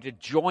invite you to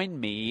join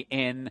me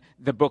in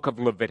the book of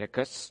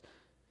Leviticus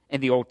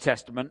in the Old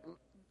Testament.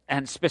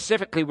 And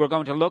specifically, we're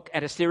going to look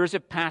at a series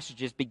of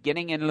passages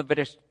beginning in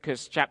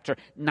Leviticus chapter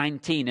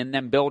 19 and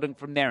then building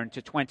from there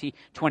into 20,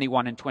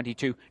 21, and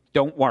 22.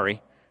 Don't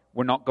worry,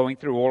 we're not going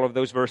through all of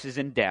those verses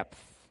in depth.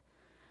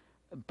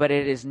 But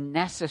it is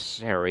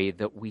necessary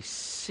that we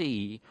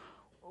see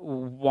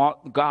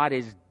what God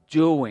is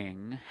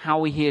doing,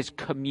 how he is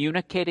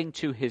communicating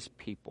to his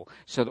people,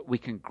 so that we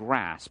can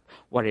grasp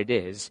what it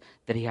is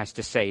that he has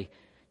to say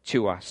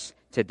to us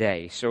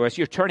today. So as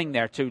you're turning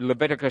there to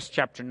Leviticus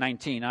chapter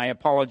 19, I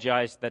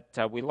apologize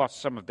that we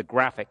lost some of the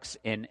graphics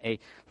in a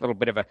little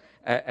bit of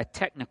a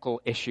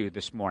technical issue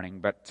this morning.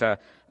 But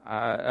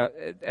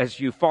as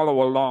you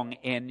follow along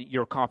in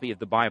your copy of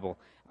the Bible,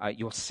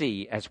 you'll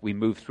see as we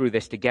move through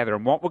this together.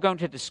 And what we're going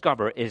to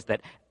discover is that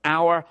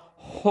our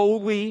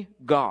holy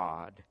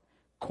God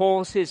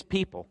calls his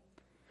people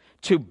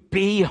to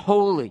be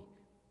holy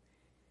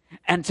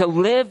and to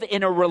live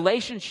in a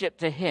relationship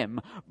to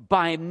him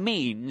by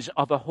means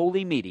of a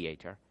holy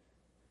mediator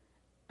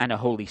and a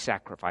holy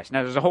sacrifice.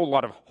 Now, there's a whole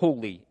lot of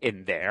holy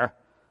in there.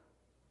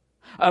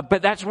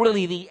 But that's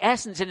really the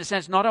essence, in a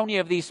sense, not only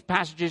of these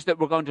passages that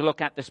we're going to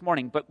look at this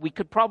morning, but we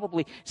could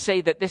probably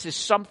say that this is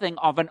something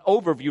of an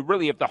overview,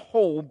 really, of the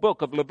whole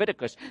book of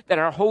Leviticus, that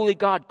our holy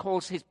God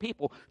calls his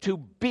people to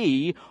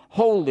be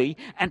holy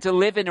and to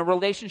live in a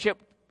relationship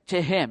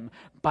to him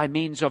by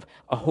means of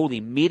a holy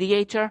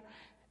mediator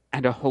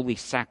and a holy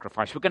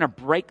sacrifice. We're going to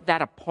break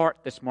that apart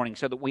this morning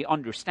so that we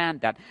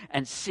understand that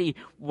and see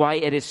why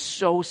it is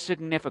so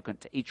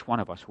significant to each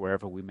one of us,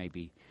 wherever we may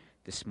be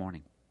this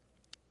morning.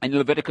 In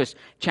Leviticus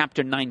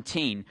chapter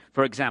 19,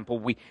 for example,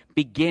 we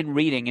begin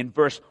reading in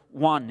verse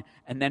 1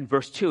 and then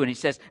verse 2. And he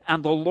says,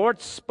 "And the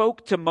Lord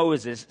spoke to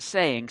Moses,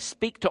 saying,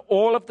 Speak to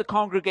all of the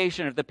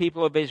congregation of the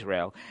people of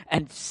Israel,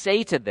 and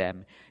say to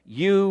them,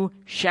 You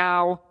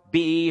shall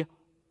be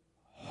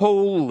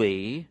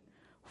holy,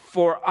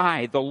 for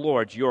I, the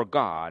Lord your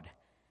God,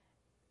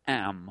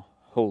 am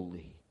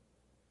holy."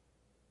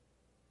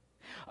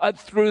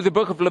 Through the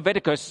book of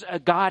Leviticus,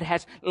 God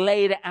has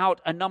laid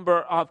out a number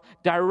of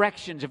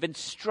directions, of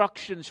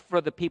instructions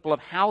for the people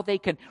of how they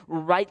can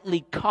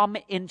rightly come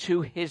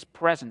into his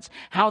presence,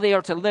 how they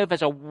are to live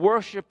as a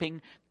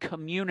worshiping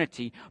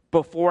community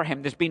before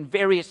him. There's been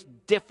various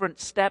different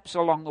steps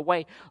along the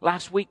way.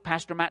 Last week,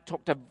 Pastor Matt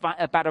talked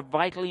about a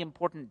vitally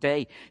important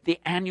day, the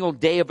annual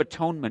Day of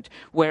Atonement,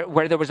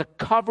 where there was a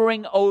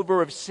covering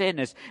over of sin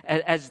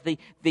as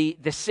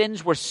the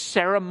sins were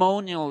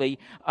ceremonially,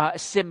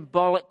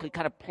 symbolically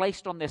kind of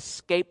placed on this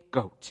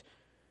scapegoat.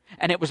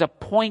 And it was a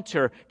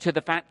pointer to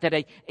the fact that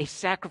a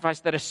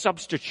sacrifice, that a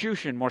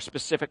substitution more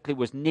specifically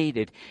was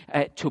needed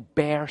to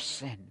bear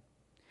sin.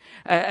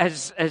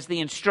 As the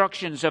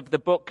instructions of the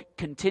book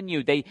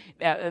continue, they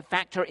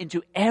factor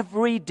into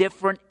every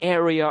different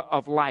area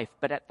of life.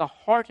 But at the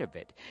heart of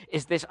it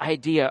is this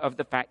idea of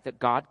the fact that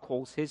God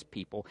calls his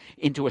people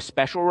into a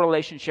special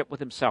relationship with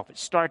himself. It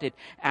started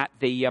at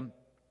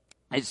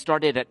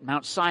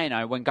Mount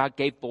Sinai when God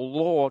gave the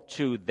law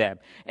to them.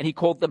 And he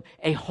called them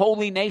a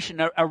holy nation,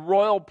 a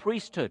royal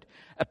priesthood,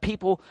 a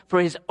people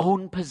for his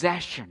own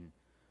possession.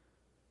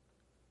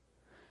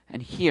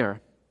 And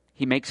here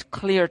he makes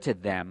clear to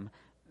them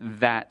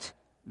that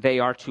they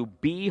are to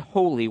be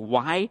holy.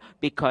 Why?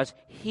 Because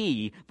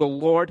he, the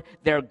Lord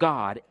their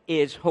God,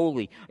 is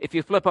holy. If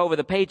you flip over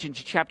the page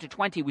into chapter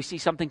 20, we see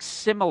something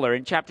similar.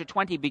 In chapter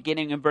 20,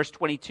 beginning in verse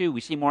 22, we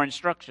see more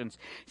instructions.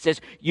 It says,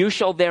 "You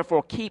shall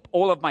therefore keep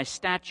all of my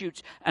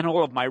statutes and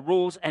all of my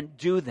rules and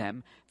do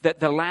them,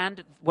 that the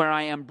land where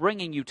I am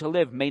bringing you to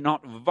live may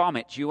not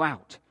vomit you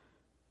out.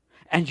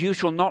 And you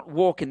shall not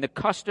walk in the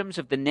customs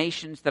of the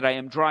nations that I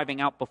am driving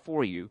out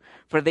before you,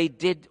 for they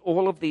did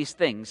all of these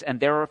things, and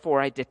therefore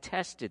I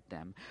detested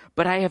them.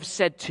 But I have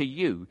said to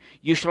you,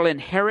 you shall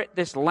inherit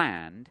this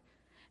land,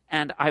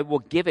 and I will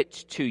give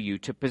it to you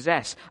to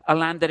possess, a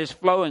land that is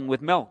flowing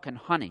with milk and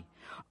honey.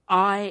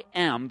 I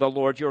am the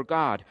Lord your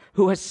God,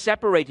 who has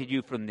separated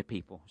you from the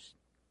peoples,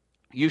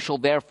 You shall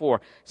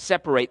therefore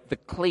separate the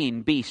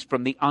clean beast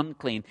from the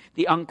unclean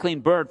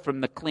bird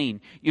from the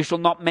clean. You shall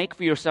not make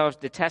yourselves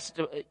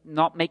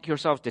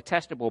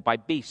detestable by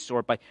beasts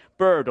or by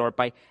bird or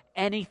by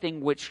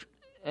anything which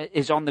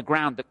is on the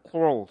ground that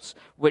crawls,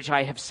 which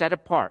I have set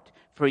apart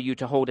for you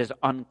to hold as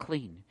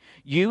unclean.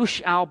 You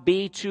shall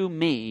be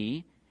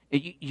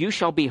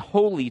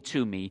holy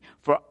to me,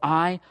 for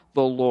I,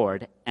 the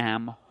Lord,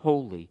 am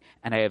holy,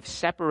 and I have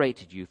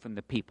separated you from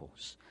the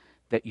peoples,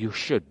 that you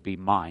should be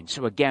mine.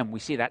 So again, we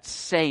see that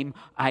same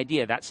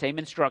idea, that same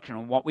instruction,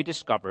 and what we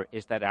discover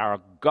is that our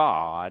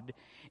God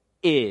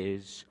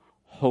is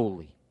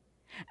holy,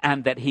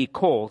 and that he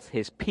calls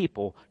his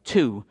people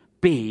to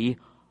be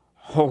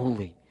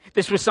holy.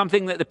 This was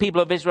something that the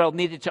people of Israel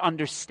needed to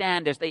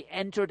understand as they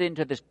entered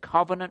into this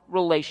covenant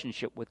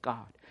relationship with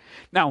God.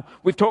 Now,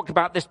 we've talked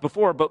about this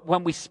before, but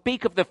when we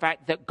speak of the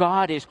fact that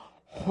God is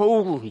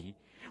holy,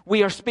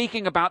 we are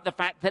speaking about the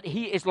fact that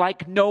he is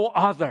like no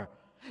other.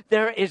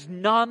 There is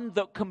none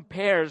that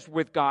compares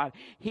with God.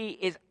 He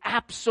is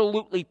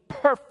absolutely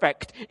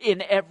perfect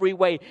in every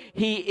way.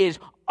 He is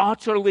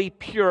utterly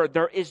pure.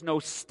 There is no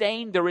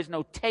stain, there is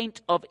no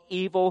taint of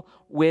evil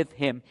with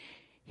him.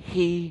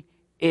 He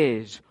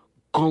is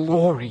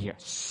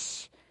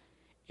glorious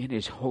in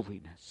his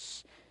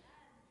holiness.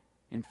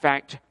 In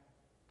fact,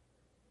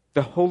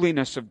 the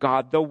holiness of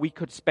God, though we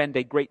could spend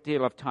a great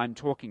deal of time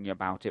talking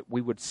about it,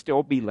 we would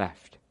still be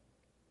left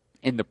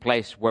in the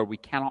place where we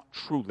cannot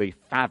truly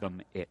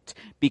fathom it,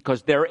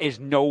 because there is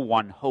no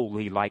one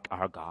holy like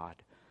our God.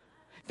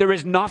 There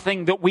is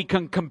nothing that we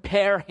can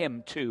compare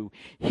him to.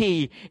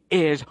 He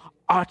is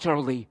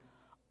utterly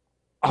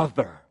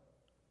other.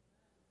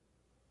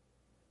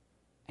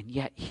 And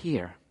yet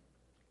here,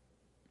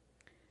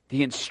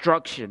 the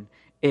instruction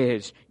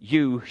is,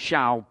 you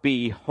shall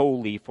be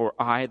holy, for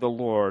I, the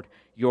Lord,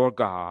 your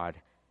God,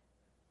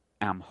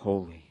 am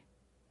holy.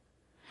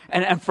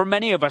 And for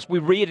many of us, we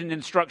read an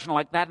instruction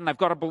like that, and I've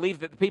got to believe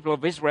that the people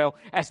of Israel,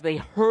 as they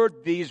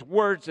heard these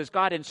words, as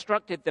God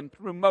instructed them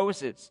through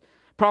Moses,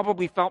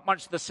 probably felt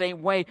much the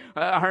same way.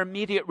 Our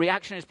immediate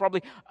reaction is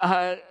probably,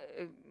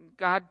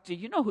 God, do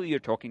you know who you're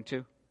talking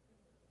to?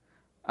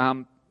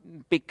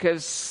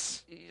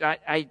 Because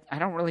I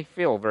don't really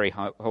feel very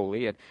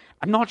holy, and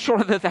I'm not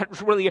sure that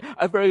that's really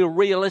a very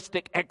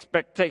realistic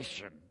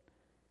expectation.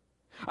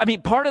 I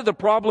mean, part of the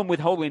problem with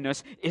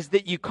holiness is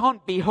that you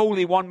can't be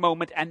holy one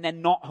moment and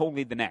then not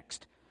holy the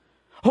next.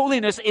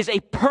 Holiness is a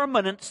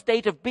permanent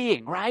state of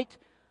being, right?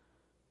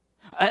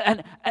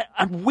 And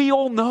we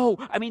all know,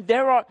 I mean,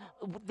 there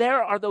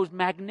are those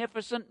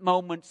magnificent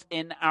moments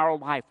in our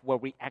life where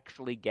we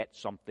actually get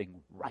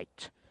something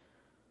right.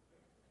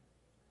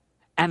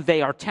 And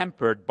they are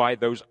tempered by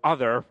those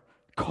other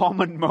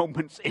common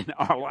moments in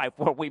our life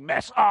where we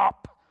mess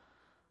up.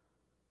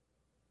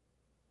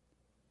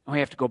 We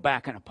have to go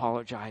back and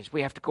apologize.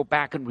 We have to go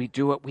back and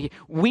redo it.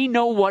 We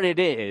know what it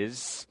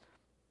is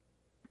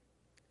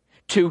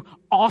to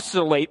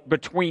oscillate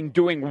between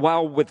doing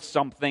well with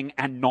something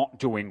and not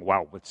doing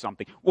well with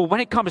something. Well, when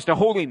it comes to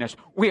holiness,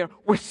 we're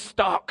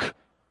stuck.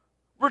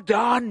 We're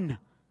done.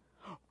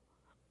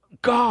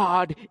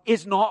 God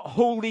is not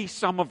holy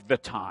some of the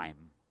time.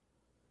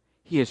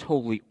 He is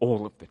holy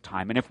all of the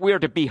time. And if we are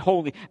to be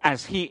holy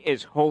as he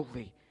is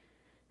holy,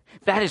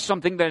 that is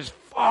something that is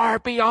far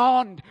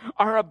beyond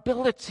our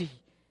ability.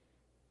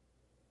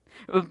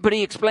 But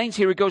he explains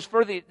here, he goes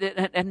further,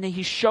 and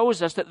he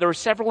shows us that there are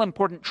several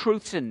important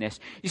truths in this.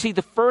 You see,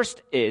 the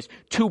first is,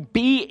 to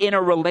be in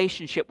a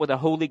relationship with a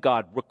holy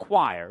God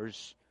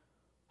requires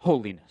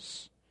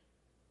holiness.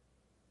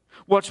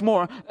 What's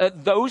more,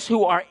 those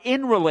who are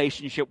in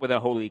relationship with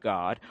a holy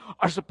God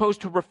are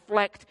supposed to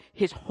reflect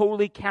his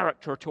holy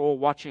character to a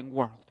watching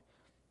world.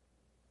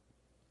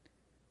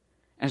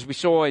 As we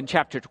saw in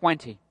chapter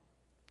 20,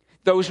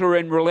 those who are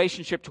in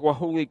relationship to a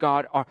holy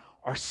God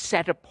are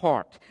set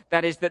apart.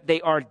 That is, that they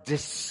are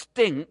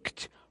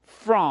distinct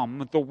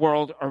from the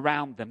world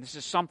around them. This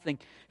is something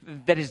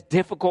that is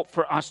difficult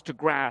for us to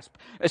grasp,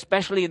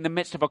 especially in the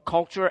midst of a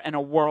culture and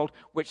a world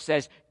which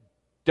says,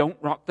 don't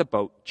rock the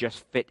boat,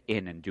 just fit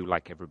in and do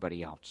like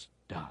everybody else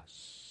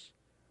does.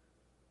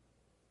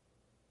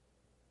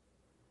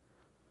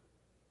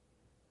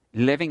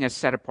 Living as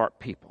set-apart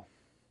people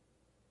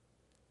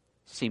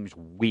seems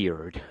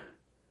weird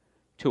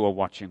to a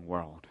watching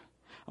world.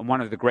 And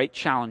one of the great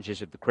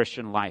challenges of the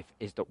Christian life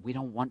is that we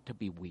don't want to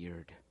be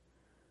weird.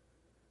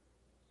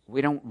 We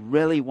don't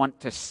really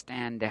want to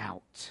stand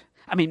out.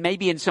 I mean,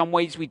 maybe in some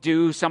ways we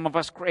do. Some of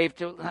us crave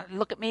to,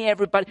 look at me,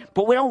 everybody.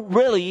 But we don't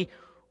really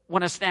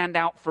want to stand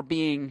out for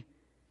being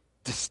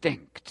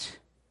distinct.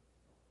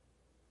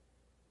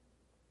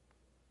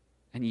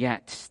 And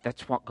yet,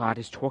 that's what God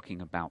is talking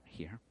about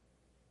here.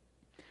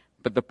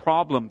 But the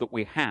problem that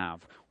we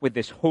have with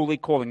this holy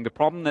calling, the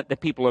problem that the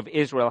people of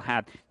Israel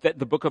had, that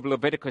the book of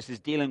Leviticus is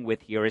dealing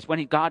with here, is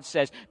when God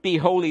says, be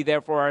holy,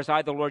 therefore, as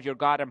I, the Lord your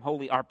God, am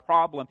holy. Our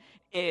problem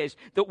is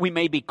that we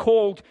may be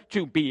called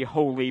to be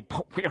holy,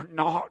 but we're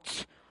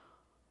not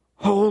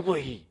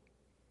holy.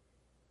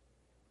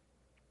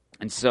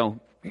 And so,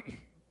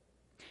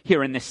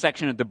 here in this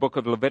section of the book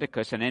of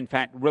Leviticus, and in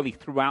fact, really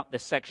throughout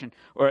this section,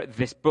 or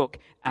this book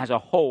as a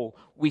whole,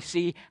 we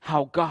see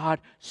how God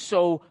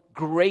so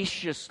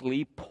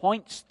graciously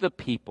points the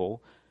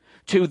people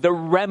to the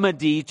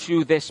remedy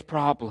to this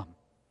problem.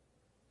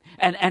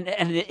 And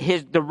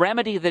the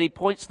remedy that he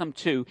points them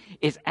to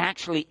is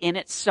actually in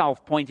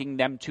itself pointing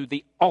them to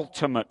the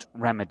ultimate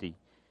remedy,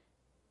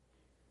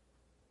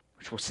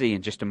 which we'll see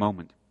in just a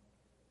moment.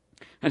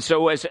 And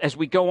so as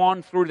we go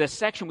on through this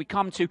section,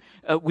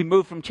 we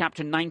move from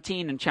chapter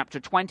 19 and chapter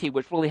 20,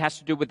 which really has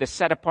to do with the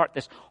set apart,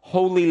 this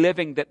holy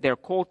living that they're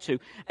called to.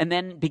 And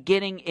then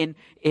beginning in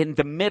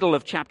the middle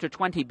of chapter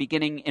 20,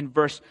 beginning in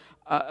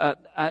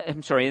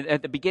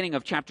at the beginning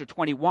of chapter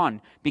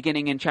 21,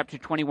 beginning in chapter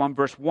 21,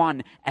 verse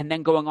 1, and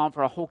then going on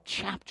for a whole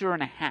chapter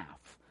and a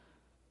half,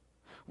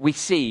 we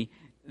see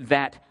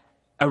that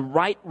a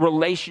right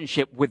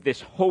relationship with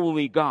this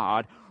holy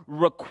God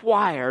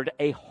required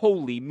a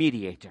holy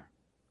mediator.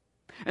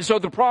 And so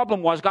the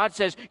problem was, God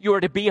says, you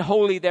are to be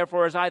holy,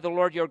 therefore as I, the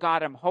Lord your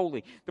God, am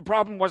holy. The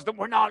problem was that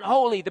we're not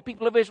holy. The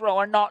people of Israel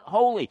are not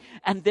holy.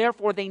 And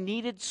therefore they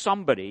needed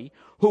somebody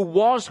who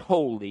was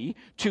holy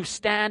to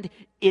stand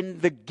in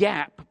the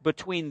gap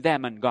between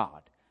them and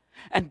God.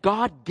 And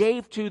God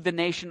gave to the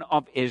nation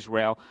of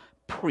Israel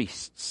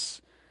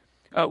priests.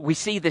 We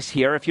see this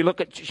here. If you look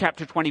at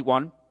chapter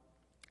 21,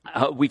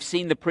 we've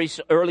seen the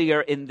priests earlier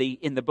in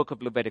the book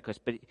of Leviticus,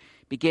 but it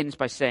begins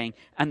by saying,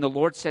 and the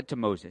Lord said to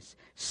Moses,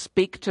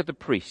 speak to the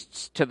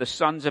priests, to the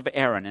sons of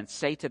Aaron, and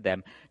say to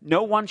them,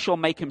 no one shall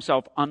make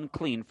himself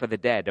unclean for the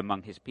dead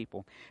among his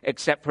people,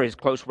 except for his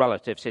close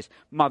relatives, his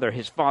mother,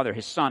 his father,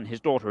 his son,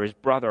 his daughter, his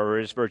brother, or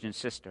his virgin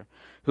sister,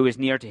 who is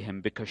near to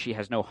him because she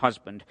has no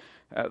husband.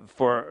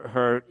 For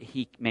her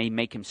he may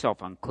make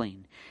himself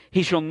unclean.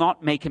 He shall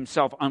not make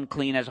himself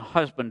unclean as a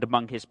husband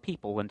among his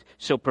people, and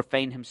so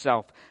profane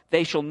himself.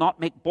 They shall not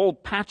make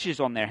bald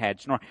patches on their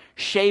heads, nor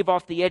shave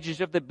off the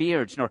edges of the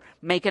beards, nor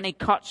make any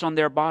cuts on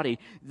their body.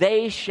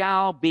 They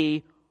shall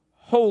be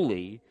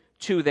holy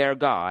to their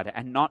God,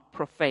 and not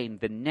profane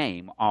the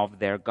name of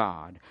their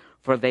God.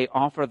 For they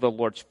offer the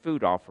Lord's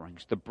food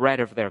offerings, the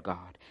bread of their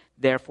God.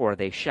 Therefore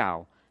they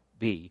shall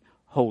be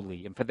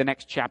holy. And for the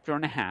next chapter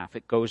and a half,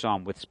 it goes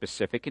on with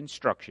specific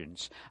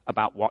instructions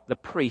about what the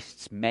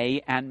priests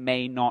may and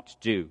may not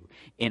do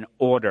in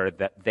order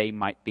that they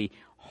might be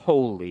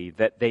holy,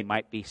 that they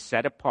might be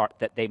set apart,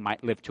 that they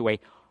might live to a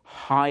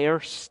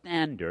higher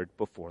standard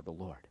before the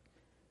Lord.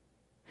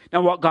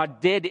 Now, what God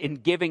did in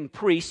giving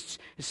priests,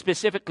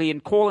 specifically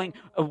in calling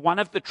one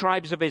of the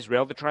tribes of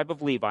Israel, the tribe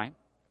of Levi,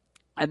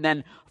 and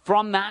then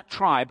from that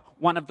tribe,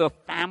 one of the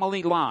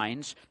family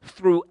lines,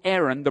 through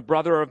Aaron, the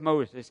brother of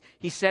Moses,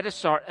 he set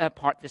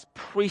apart this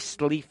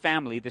priestly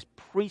family, this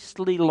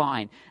priestly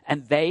line,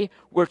 and they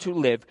were to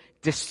live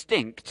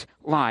distinct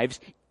lives,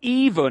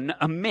 even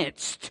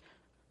amidst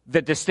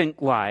the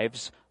distinct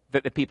lives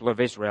that the people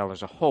of Israel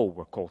as a whole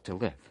were called to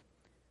live.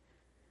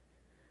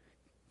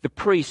 The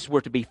priests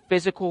were to be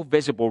physical,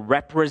 visible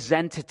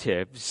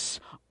representatives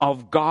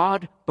of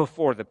God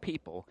before the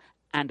people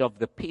and of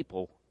the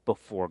people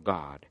before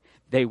God.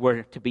 They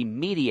were to be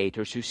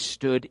mediators who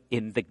stood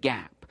in the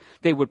gap.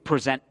 They would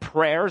present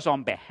prayers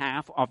on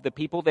behalf of the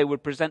people. They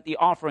would present the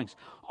offerings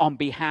on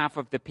behalf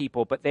of the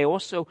people. But they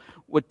also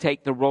would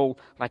take the role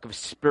like of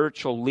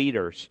spiritual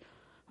leaders,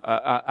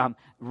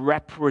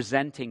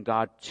 representing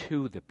God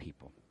to the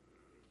people.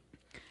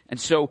 And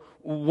so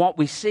what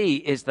we see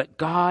is that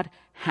God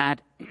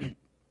had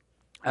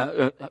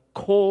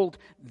called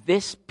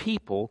this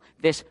people,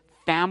 this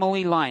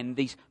family line,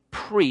 these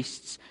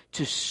priests,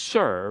 to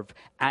serve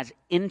as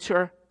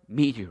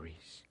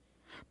intermediaries.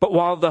 But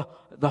while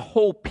the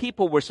whole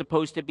people were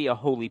supposed to be a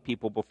holy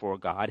people before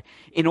God,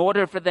 in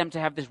order for them to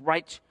have this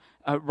right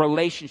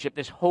relationship,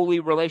 this holy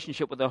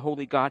relationship with the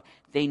holy God,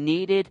 they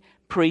needed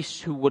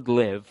priests who would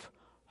live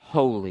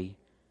holy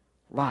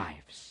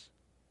lives.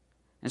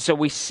 And so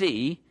we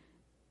see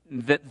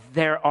that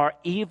there are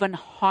even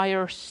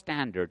higher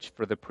standards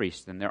for the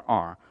priests than there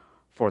are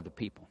for the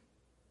people.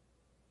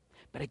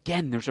 But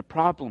again, there's a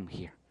problem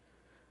here.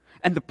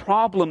 And the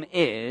problem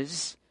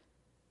is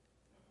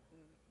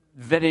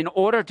that in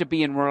order to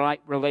be in right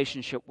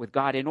relationship with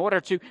God, in order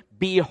to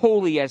be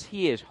holy as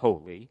He is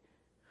holy,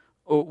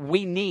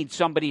 we need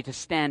somebody to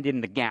stand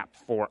in the gap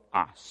for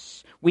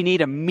us. We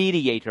need a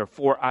mediator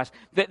for us.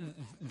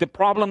 The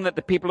problem that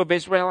the people of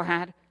Israel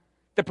had,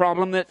 the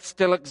problem that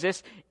still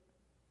exists,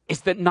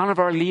 is that none of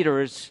our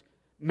leaders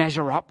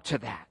measure up to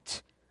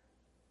that.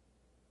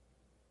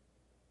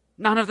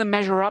 None of them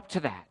measure up to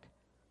that.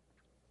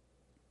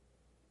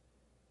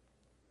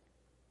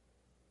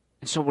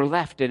 And so we're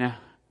left in a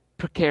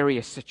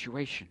precarious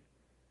situation.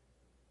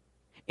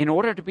 In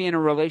order to be in a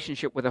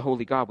relationship with a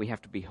holy God, we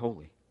have to be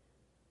holy.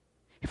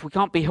 If we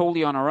can't be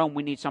holy on our own,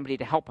 we need somebody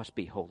to help us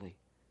be holy.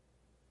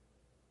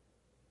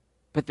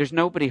 But there's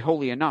nobody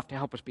holy enough to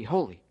help us be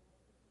holy.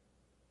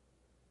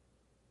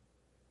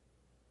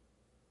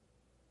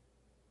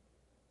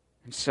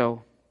 And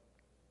so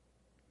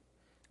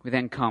we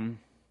then come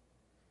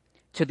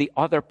to the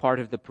other part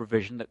of the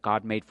provision that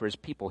God made for his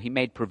people. He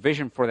made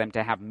provision for them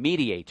to have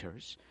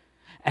mediators,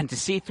 and to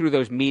see through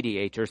those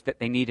mediators that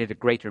they needed a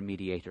greater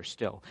mediator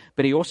still.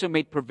 But he also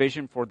made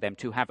provision for them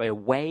to have a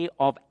way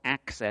of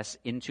access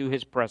into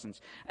his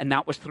presence, and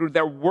that was through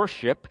their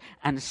worship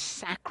and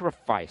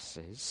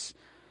sacrifices.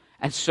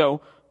 And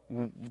so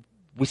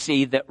we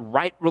see that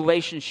right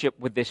relationship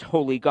with this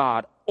holy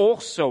God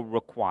also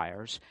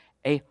requires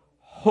a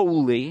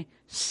holy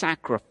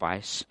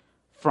sacrifice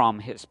from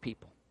his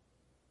people.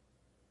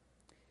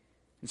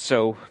 And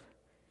so,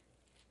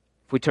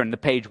 if we turn the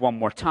page one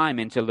more time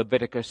into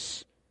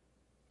Leviticus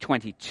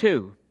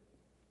 22,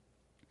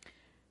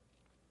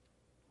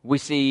 we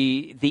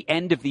see the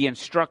end of the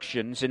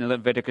instructions in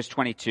Leviticus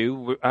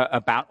 22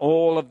 about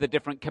all of the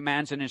different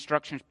commands and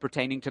instructions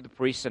pertaining to the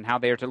priests and how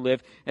they are to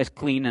live as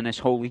clean and as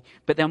holy.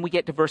 But then we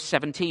get to verse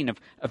 17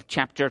 of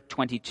chapter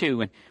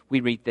 22, and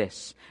we read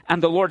this.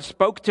 And the Lord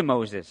spoke to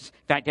Moses.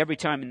 In fact, every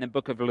time in the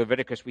book of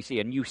Leviticus we see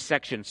a new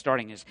section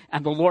starting as,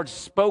 and the Lord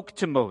spoke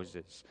to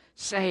Moses,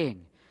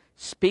 saying,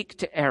 speak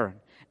to Aaron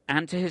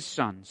and to his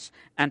sons,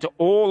 and to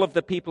all of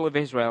the people of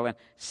Israel, and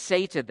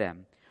say to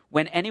them,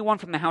 when anyone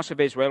from the house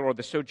of Israel or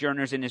the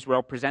sojourners in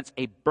Israel presents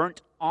a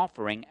burnt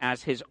offering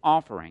as his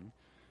offering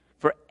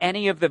for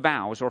any of the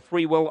vows or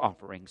free will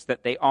offerings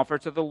that they offer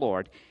to the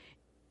Lord,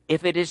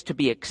 if it is to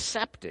be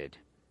accepted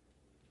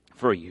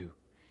for you,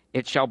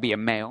 it shall be a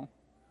male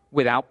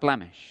without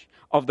blemish,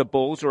 of the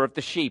bulls or of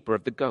the sheep or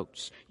of the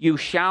goats. You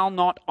shall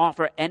not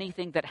offer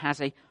anything that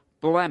has a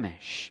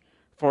blemish,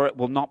 for it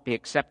will not be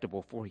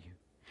acceptable for you.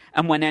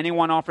 And when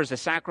anyone offers a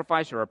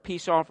sacrifice or a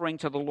peace offering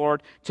to the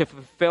Lord to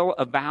fulfill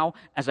a vow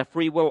as a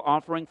free will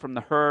offering from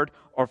the herd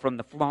or from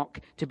the flock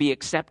to be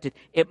accepted,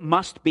 it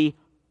must be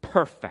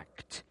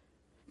perfect.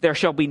 There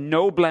shall be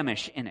no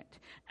blemish in it.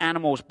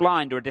 Animals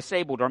blind or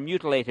disabled or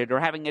mutilated or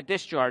having a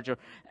discharge or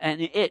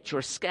an itch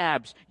or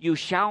scabs, you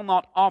shall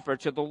not offer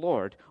to the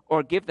Lord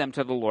or give them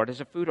to the Lord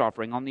as a food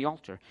offering on the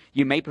altar.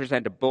 You may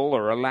present a bull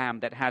or a lamb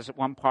that has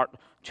one part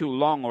too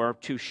long or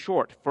too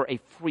short for a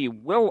free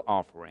will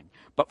offering,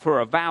 but for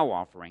a vow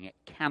offering it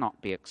cannot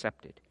be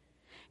accepted.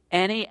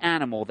 Any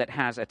animal that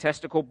has a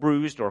testicle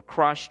bruised or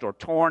crushed or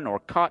torn or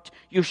cut,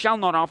 you shall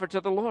not offer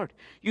to the Lord.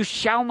 You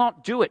shall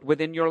not do it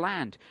within your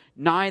land.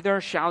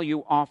 Neither shall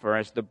you offer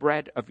as the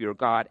bread of your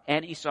God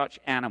any such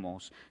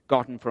animals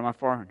gotten from a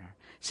foreigner,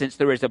 since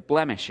there is a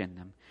blemish in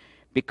them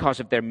because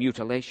of their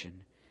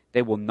mutilation.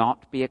 They will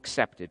not be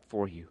accepted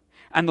for you.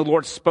 And the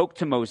Lord spoke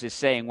to Moses,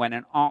 saying, when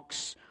an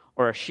ox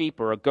or a sheep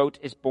or a goat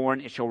is born,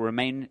 it shall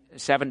remain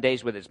 7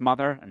 days with its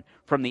mother, and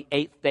from the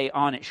 8th day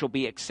on it shall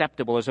be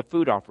acceptable as a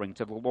food offering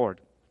to the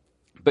Lord.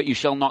 But you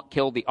shall not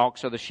kill the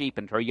ox or the sheep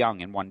and her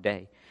young in 1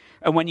 day.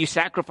 And when you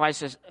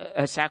sacrifice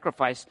a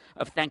sacrifice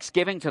of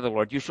thanksgiving to the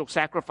Lord, you shall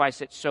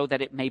sacrifice it so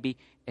that it may be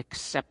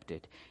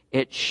accepted.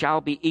 It shall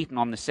be eaten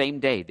on the same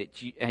day,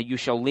 that you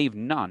shall leave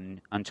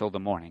none until the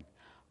morning.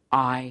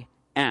 I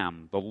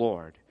am the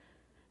Lord.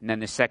 And then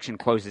this section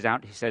closes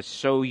out. He says,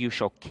 so you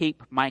shall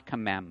keep my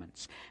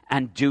commandments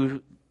and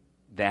do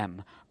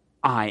them.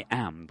 I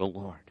am the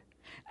Lord.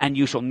 And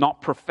you shall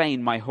not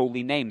profane my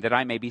holy name, that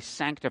I may be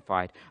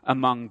sanctified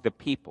among the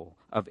people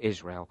of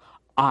Israel.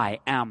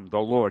 I am the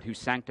Lord who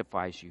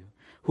sanctifies you,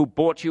 who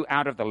brought you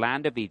out of the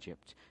land of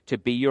Egypt to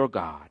be your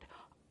God.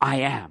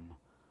 I am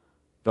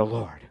the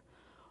Lord.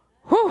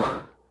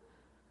 Whew!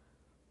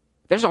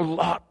 There's a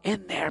lot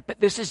in there, but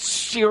this is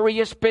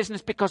serious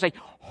business because a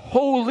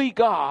holy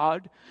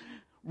God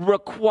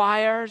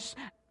requires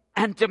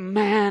and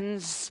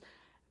demands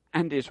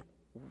and is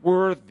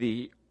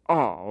worthy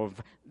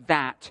of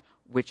that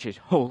which is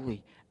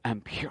holy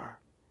and pure.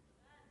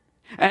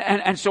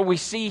 And so we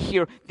see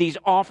here these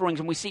offerings,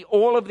 and we see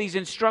all of these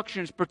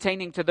instructions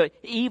pertaining to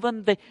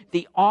even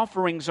the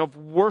offerings of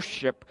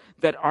worship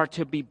that are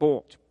to be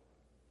brought.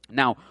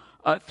 Now,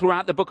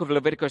 throughout the book of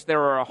Leviticus,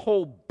 there are a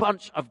whole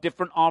bunch of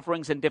different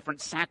offerings and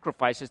different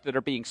sacrifices that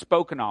are being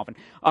spoken of. And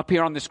up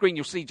here on the screen,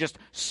 you'll see just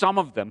some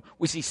of them.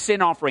 We see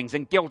sin offerings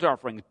and guilt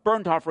offerings,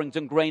 burnt offerings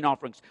and grain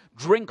offerings,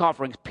 drink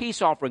offerings,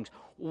 peace offerings,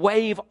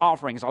 wave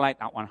offerings. I like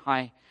that one.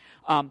 Hi.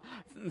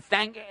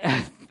 Thank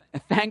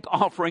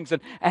offerings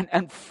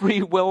and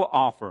free will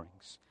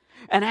offerings.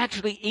 And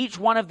actually, each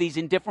one of these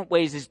in different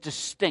ways is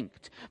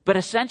distinct. But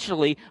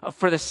essentially,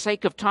 for the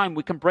sake of time,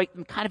 we can break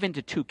them kind of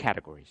into two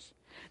categories.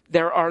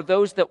 There are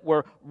those that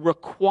were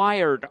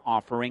required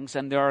offerings,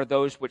 and there are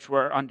those which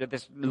were under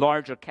this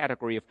larger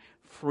category of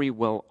free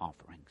will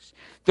offerings.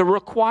 The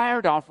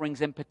required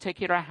offerings in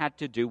particular had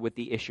to do with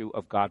the issue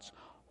of God's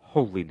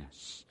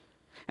holiness.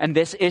 And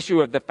this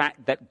issue of the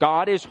fact that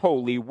God is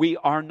holy, we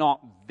are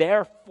not.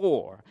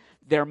 Therefore,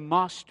 there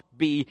must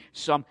be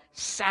some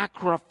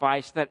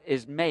sacrifice that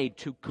is made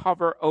to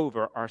cover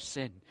over our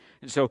sin.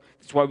 And so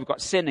that's why we've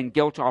got sin and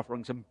guilt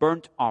offerings and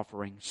burnt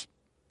offerings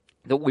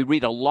that we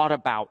read a lot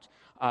about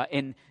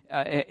in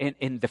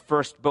the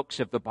first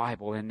books of the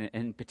Bible, and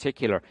in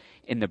particular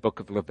in the book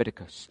of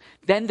Leviticus.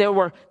 Then there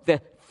were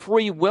the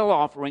free will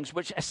offerings,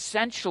 which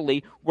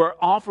essentially were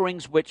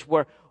offerings which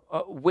were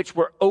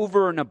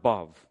over and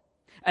above.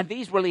 And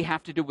these really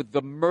have to do with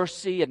the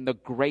mercy and the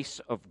grace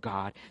of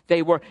God.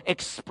 They were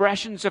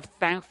expressions of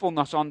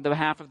thankfulness on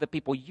behalf of the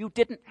people. You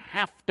didn't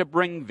have to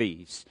bring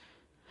these.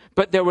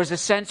 But there was a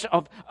sense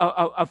of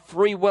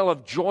free will,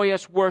 of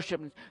joyous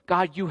worship.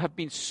 God, you have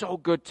been so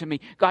good to me.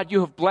 God,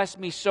 you have blessed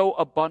me so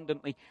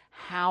abundantly.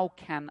 How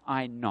can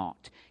I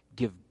not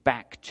give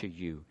back to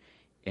you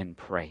in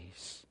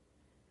praise?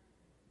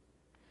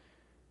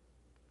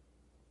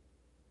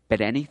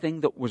 But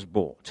anything that was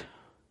bought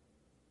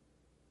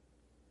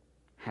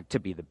had to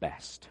be the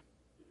best.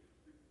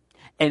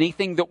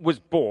 Anything that was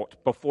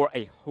bought before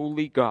a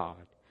holy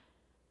God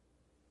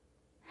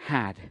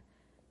had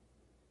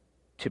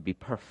to be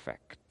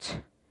perfect,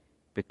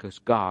 because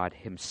God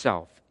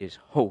himself is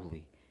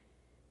holy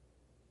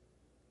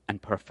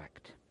and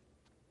perfect.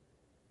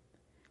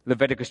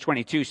 Leviticus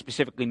 22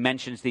 specifically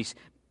mentions these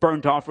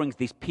burnt offerings,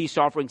 these peace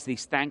offerings,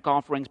 these thank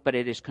offerings, but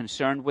it is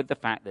concerned with the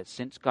fact that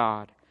since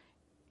God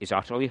is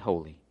utterly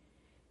holy,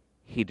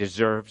 he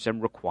deserves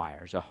and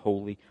requires a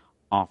holy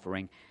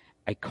offering,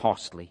 a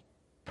costly,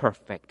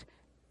 perfect,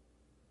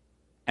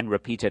 and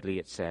repeatedly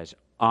it says,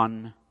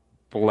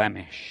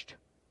 unblemished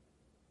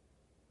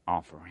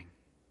offering.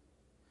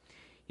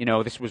 You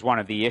know, this was one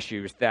of the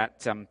issues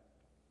that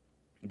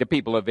the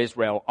people of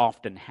Israel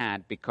often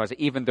had, because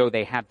even though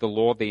they had the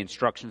law, the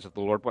instructions of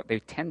the Lord, what they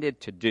tended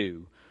to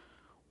do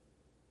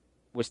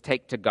was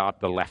take to God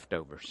the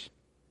leftovers.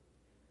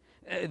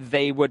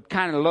 They would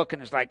kind of look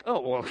and it's like,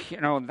 oh, well,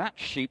 you know, that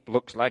sheep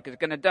looks like it's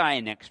going to die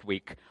next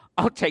week.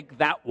 I'll take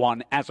that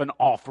one as an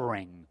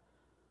offering.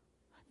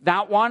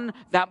 That one,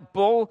 that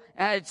bull,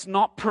 it's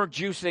not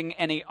producing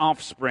any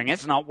offspring.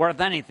 It's not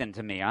worth anything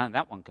to me.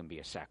 That one can be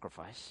a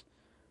sacrifice.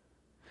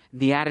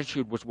 The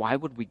attitude was, why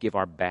would we give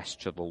our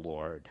best to the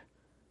Lord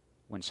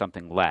when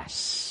something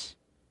less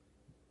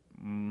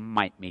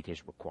might meet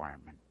his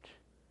requirement?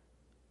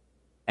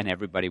 And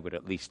everybody would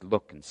at least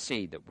look and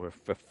see that we're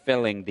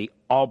fulfilling the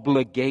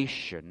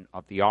obligation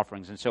of the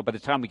offerings. And so by the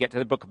time we get to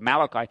the book of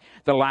Malachi,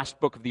 the last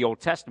book of the Old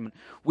Testament,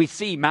 we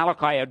see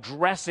Malachi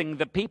addressing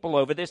the people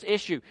over this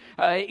issue.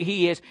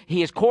 He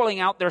is calling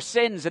out their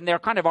sins, and they're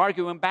kind of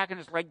arguing back, and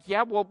it's like,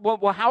 yeah,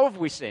 well, how have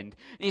we sinned?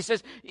 And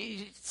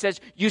he says,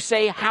 you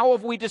say, how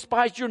have we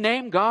despised your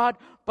name, God?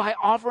 By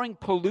offering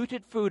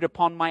polluted food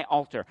upon my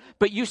altar.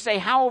 But you say,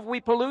 how have we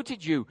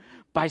polluted you?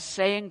 By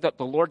saying that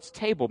the Lord's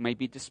table may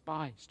be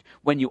despised.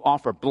 When you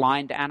offer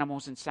blind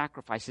animals in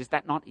sacrifice, is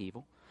that not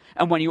evil?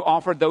 And when you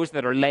offer those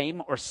that are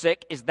lame or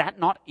sick, is that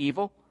not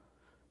evil?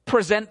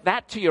 Present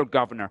that to your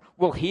governor.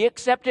 Will he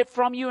accept it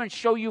from you and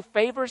show you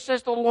favor,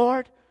 says the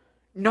Lord?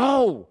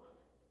 No.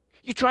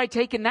 You try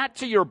taking that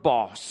to your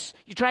boss.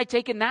 You try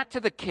taking that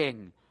to the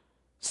king.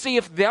 See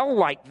if they'll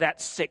like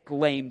that sick,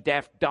 lame,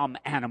 deaf, dumb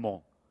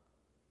animal.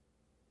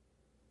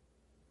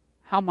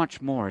 How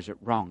much more is it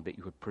wrong that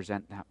you would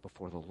present that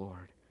before the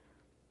Lord?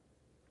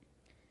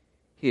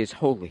 He is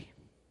holy.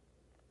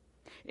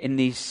 In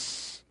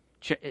these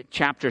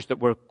chapters that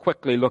we're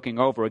quickly looking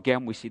over,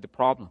 again, we see the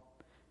problem.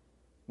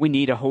 We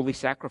need a holy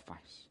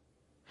sacrifice.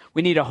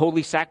 We need a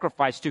holy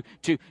sacrifice to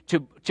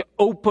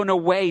open a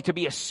way, to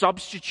be a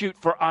substitute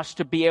for us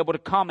to be able to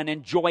come and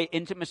enjoy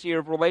intimacy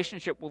of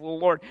relationship with the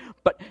Lord.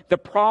 But the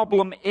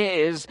problem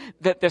is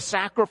that the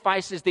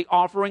sacrifices, the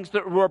offerings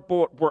that were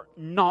brought were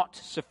not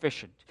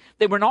sufficient.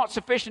 They were not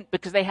sufficient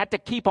because they had to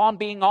keep on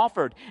being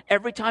offered.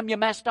 Every time you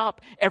messed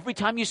up, every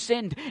time you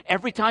sinned,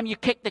 every time you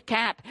kicked the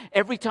cat,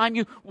 every time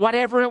you,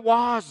 whatever it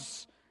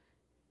was,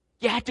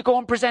 you had to go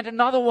and present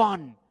another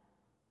one.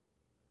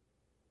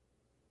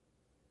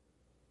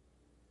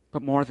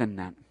 But more than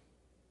that,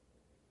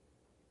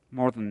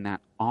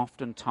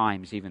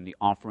 oftentimes even the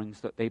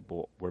offerings that they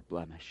brought were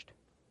blemished.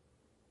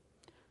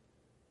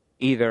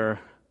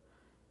 Either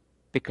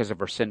because of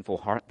our sinful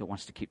heart that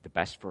wants to keep the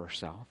best for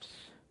ourselves,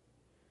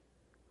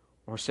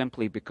 or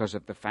simply because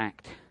of the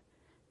fact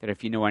that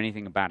if you know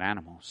anything about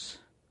animals,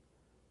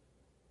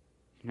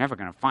 you're never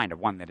going to find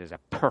one that is a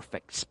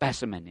perfect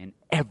specimen in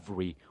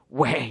every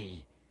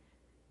way.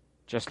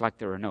 Just like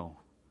there are no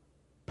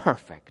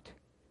perfect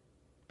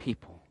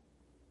people.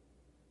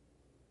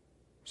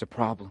 It's a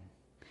problem.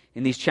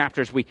 In these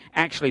chapters, we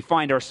actually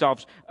find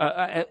ourselves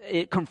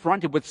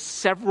confronted with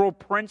several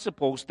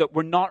principles that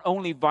were not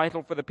only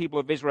vital for the people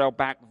of Israel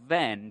back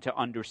then to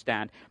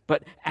understand,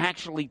 but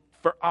actually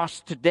for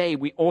us today,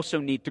 we also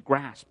need to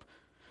grasp.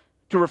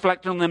 To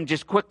reflect on them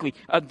just quickly,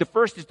 the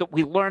first is that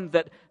we learn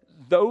that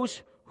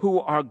those who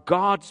are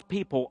God's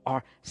people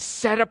are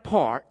set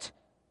apart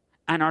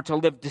and are to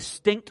live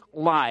distinct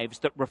lives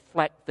that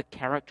reflect the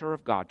character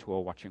of God to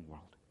a watching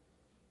world.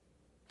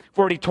 I've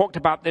already talked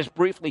about this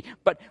briefly,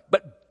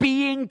 but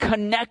being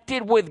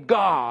connected with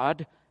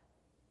God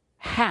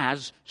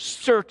has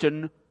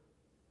certain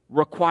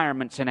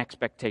requirements and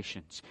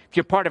expectations. If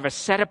you're part of a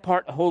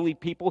set-apart holy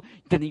people,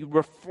 then you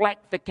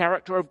reflect the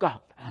character of God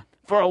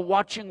for a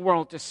watching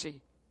world to see.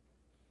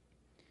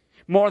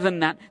 More than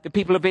that, the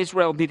people of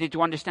Israel needed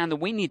to understand, that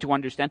we need to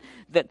understand,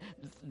 that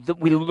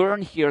we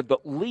learn here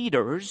that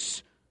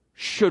leaders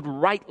should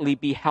rightly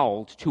be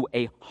held to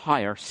a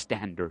higher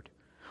standard.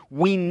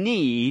 We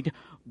need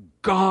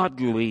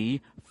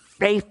godly,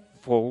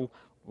 faithful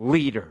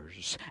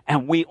leaders.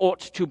 And we ought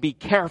to be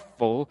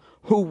careful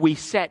who we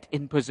set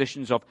in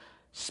positions of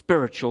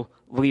spiritual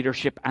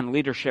leadership and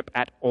leadership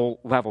at all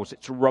levels.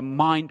 It's a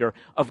reminder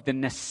of the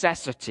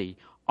necessity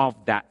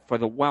of that for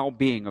the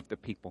well-being of the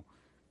people.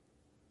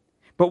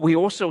 But we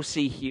also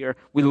see here,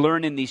 we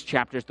learn in these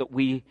chapters that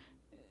we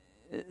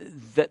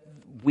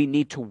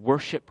need to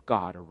worship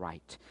God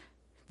aright.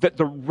 That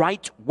the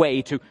right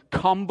way to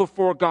come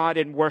before God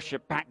in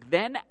worship back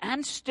then,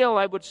 and still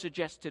I would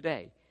suggest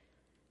today,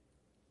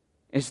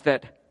 is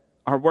that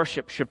our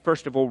worship should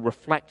first of all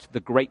reflect the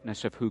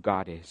greatness of who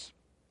God is.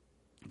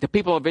 The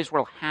people of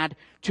Israel had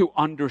to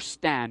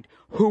understand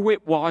who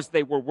it was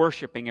they were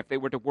worshiping if they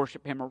were to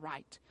worship Him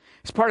aright.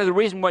 It's part of the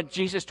reason why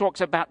Jesus talks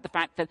about the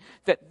fact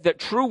that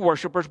true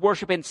worshipers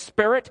worship in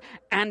spirit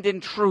and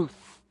in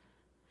truth.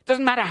 It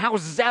doesn't matter how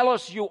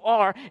zealous you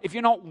are if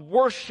you're not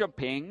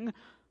worshiping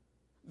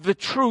the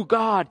true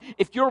God,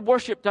 if your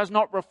worship does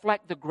not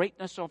reflect the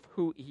greatness of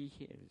who He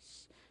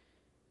is.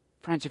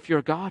 Friends, if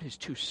your God is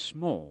too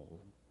small,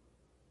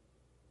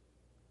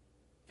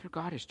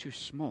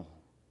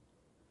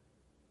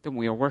 then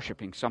we are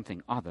worshiping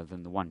something other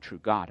than the one true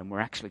God, and we're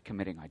actually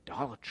committing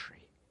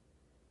idolatry.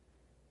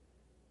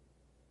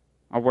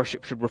 Our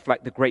worship should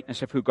reflect the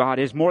greatness of who God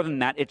is. More than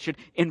that, it should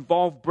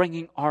involve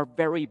bringing our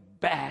very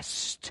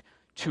best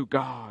to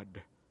God.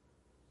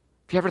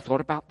 Have you ever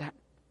thought about that?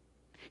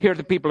 Here,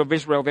 the people of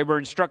Israel, they were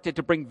instructed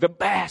to bring the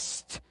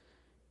best,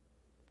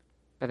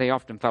 but they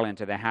often fell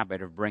into the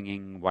habit of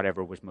bringing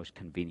whatever was most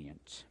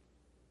convenient.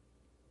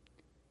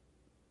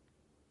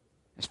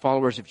 As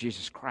followers of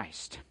Jesus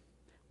Christ,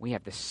 we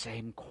have the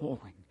same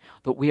calling,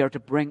 that we are to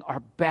bring our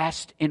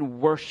best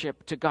in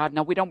worship to God.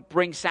 Now, we don't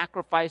bring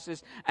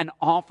sacrifices and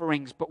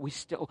offerings, but we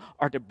still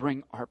are to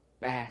bring our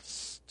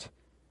best.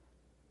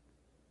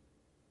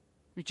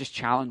 We just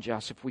challenge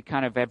us if we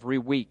kind of every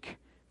week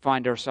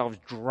find ourselves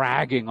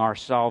dragging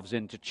ourselves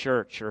into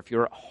church, or if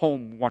you're at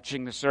home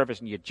watching the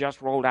service and you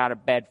just rolled out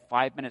of bed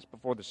 5 minutes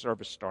before the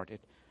service started,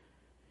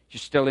 you're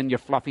still in your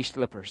fluffy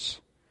slippers.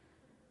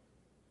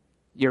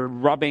 You're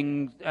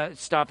rubbing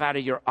stuff out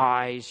of your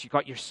eyes. You've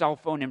got your cell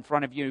phone in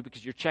front of you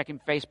because you're checking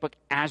Facebook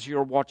as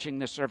you're watching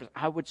the service.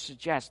 I would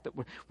suggest that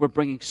we're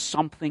bringing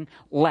something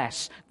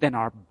less than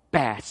our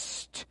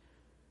best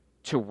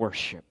to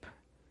worship.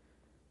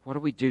 What do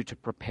we do to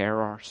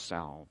prepare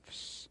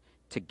ourselves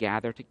to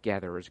gather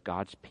together as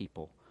God's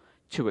people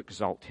to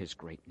exalt His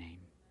great name?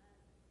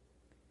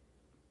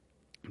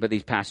 But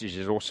these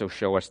passages also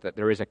show us that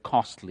there is a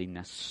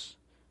costliness,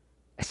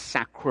 a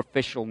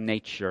sacrificial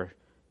nature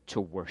to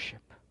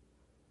worship.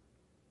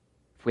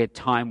 If we had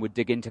time, we'd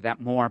dig into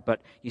that more.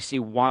 But you see,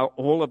 while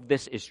all of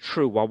this is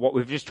true, while what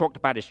we've just talked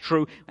about is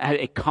true,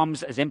 it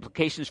comes as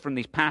implications from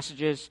these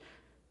passages.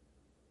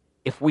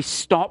 If we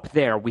stop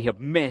there, we have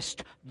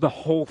missed the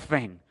whole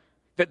thing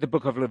that the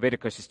book of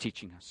Leviticus is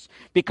teaching us.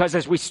 Because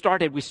as we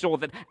started, we saw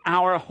that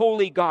our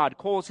holy God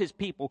calls His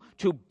people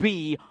to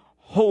be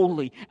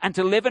holy and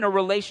to live in a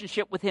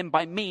relationship with Him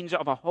by means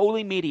of a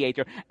holy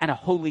mediator and a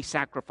holy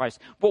sacrifice.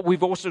 But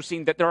we've also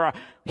seen that there are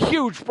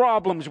huge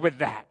problems with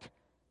that.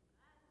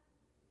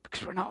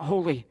 Because we're not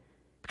holy.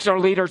 Because our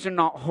leaders are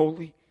not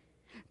holy.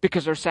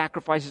 Because our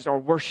sacrifices, our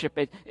worship,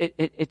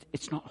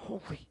 it's not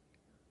holy.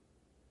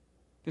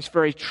 This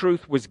very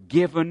truth was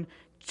given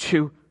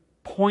to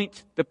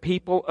point the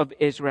people of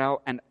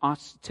Israel and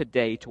us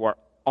today to our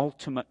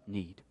ultimate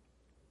need.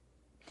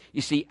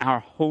 You see, our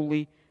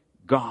holy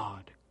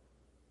God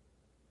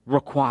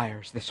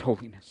requires this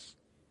holiness,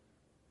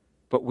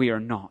 but we are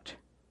not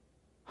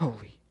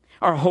holy.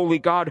 Our holy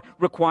God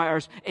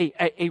requires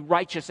a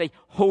righteous, a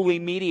holy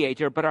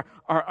mediator, but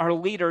our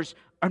leaders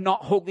are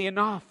not holy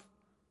enough.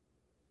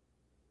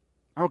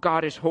 Our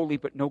God is holy,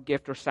 but no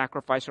gift or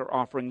sacrifice or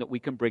offering that we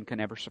can bring can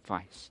ever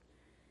suffice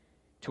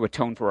to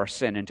atone for our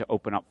sin and to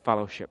open up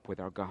fellowship with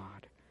our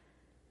God.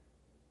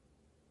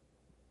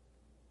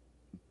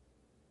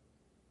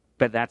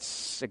 But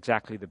that's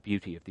exactly the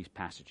beauty of these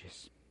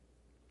passages.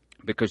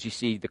 Because you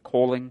see, the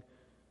calling,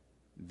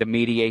 the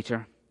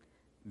mediator,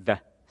 the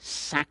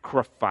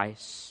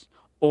sacrifice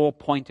all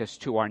point us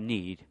to our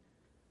need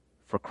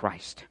for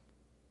Christ.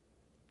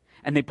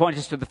 And they point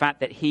us to the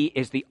fact that He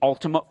is the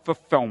ultimate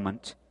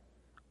fulfillment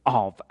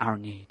of our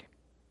need.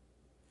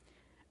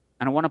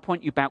 And I want to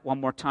point you back one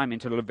more time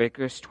into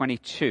Leviticus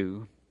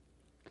 22,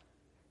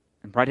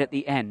 and right at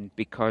the end,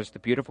 because the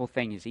beautiful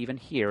thing is even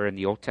here in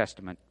the Old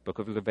Testament book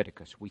of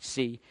Leviticus, we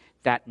see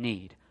that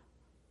need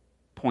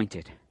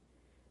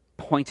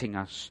pointing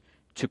us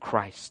to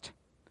Christ.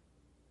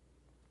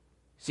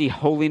 See,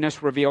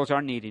 holiness reveals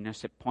our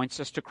neediness. It points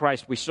us to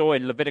Christ. We saw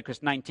in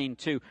Leviticus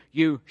 19:2,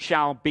 "You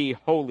shall be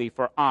holy,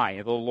 for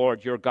I, the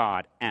Lord your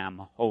God,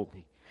 am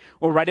holy."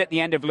 Well, right at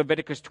the end of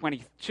Leviticus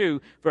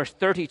 22, verse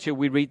 32,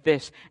 we read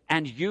this,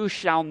 "And you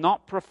shall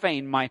not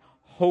profane my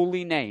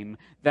holy name,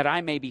 that I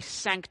may be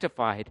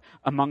sanctified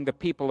among the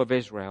people of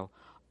Israel.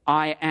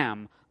 I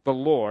am the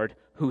Lord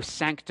who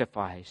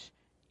sanctifies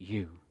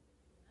you."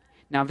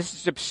 Now, this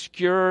is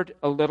obscured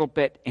a little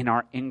bit in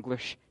our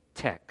English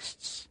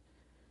texts.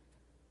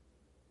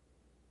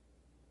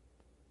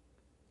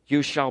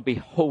 You shall be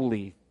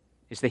holy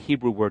is the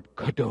Hebrew word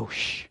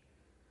kadosh.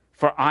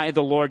 For I,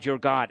 the Lord your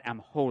God, am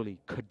holy,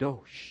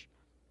 kadosh.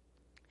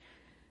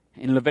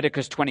 In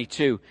Leviticus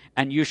 22,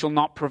 and you shall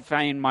not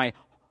profane my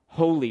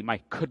holy,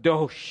 my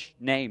kadosh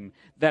name,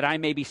 that I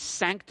may be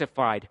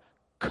sanctified,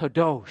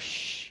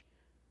 kadosh,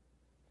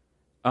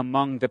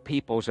 among the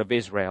peoples of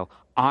Israel.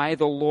 I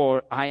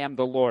am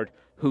the Lord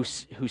who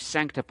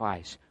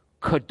sanctifies,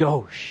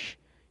 kadosh,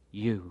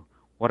 you.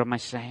 What am I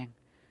saying?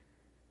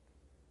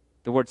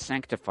 The word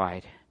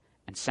sanctified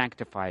and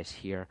sanctifies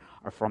here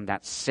are from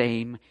that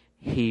same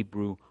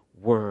Hebrew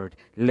word.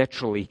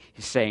 Literally,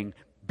 he's saying,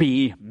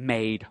 be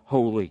made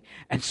holy.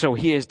 And so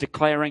he is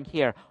declaring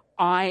here,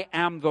 I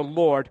am the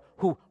Lord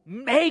who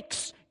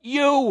makes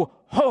you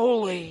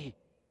holy.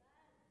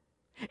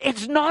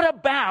 It's not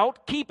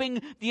about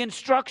keeping the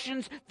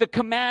instructions, the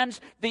commands,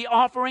 the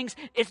offerings.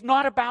 It's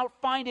not about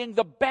finding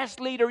the best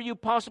leader you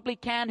possibly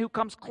can who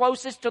comes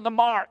closest to the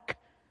mark.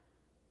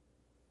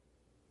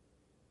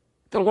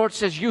 The Lord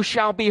says, you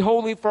shall be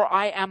holy, for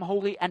I am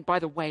holy. And by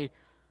the way,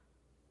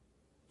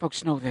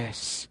 folks, know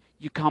this.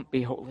 You can't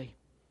be holy.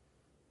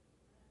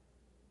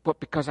 But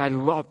because I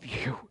love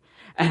you,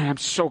 and I'm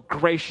so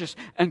gracious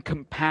and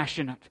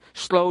compassionate,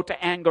 slow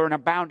to anger and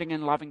abounding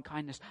in loving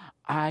kindness,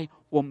 I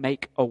will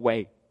make a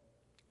way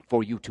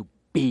for you to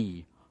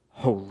be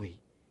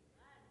holy.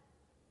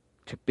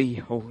 To be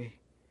holy.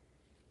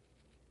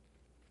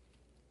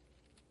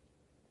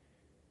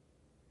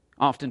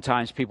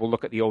 Oftentimes people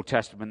look at the Old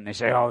Testament and they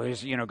say,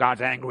 oh,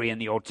 God's angry in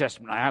the Old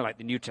Testament. I like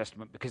the New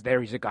Testament because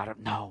there he's a God of...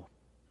 No.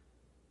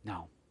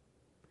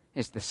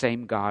 It's the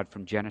same God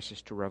from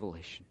Genesis to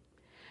Revelation.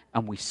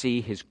 And we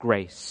see his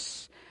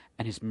grace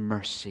and his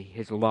mercy,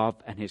 his love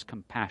and his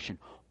compassion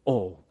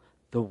all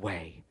the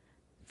way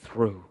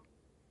through.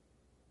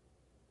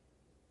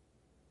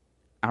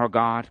 Our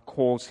God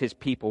calls his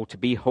people to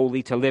be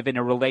holy, to live in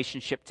a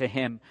relationship to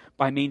him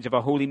by means of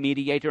a holy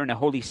mediator and a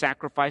holy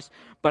sacrifice.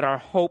 But our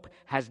hope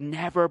has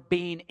never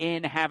been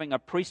in having a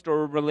priest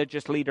or a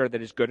religious leader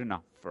that is good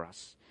enough for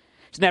us.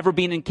 It's never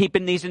been in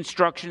keeping these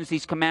instructions,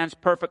 these commands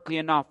perfectly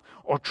enough,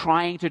 or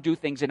trying to do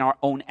things in our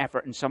own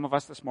effort. And some of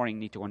us this morning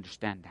need to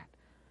understand that.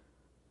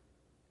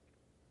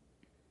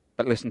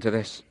 But listen to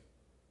this.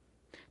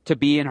 To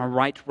be in a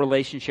right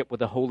relationship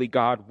with a holy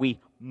God, we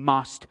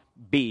must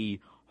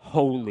be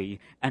holy.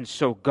 And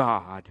so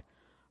God,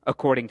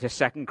 according to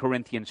 2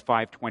 Corinthians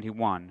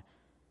 5:21,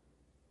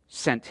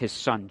 sent his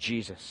son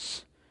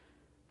Jesus.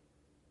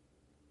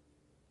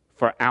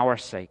 For our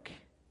sake,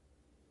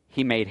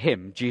 he made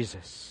him,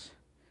 Jesus,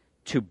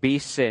 to be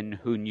sin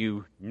who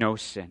knew no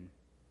sin,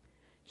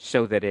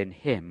 so that in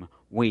him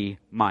we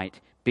might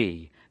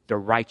be the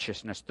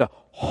righteousness, the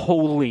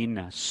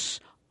holiness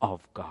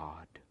of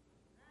God.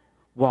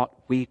 What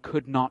we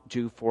could not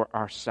do for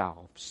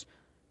ourselves,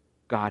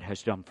 God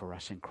has done for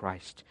us in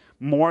Christ.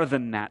 More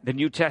than that, the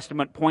New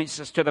Testament points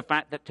us to the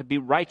fact that to be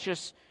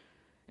righteous,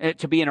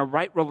 to be in a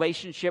right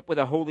relationship with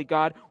a holy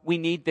God, we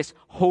need this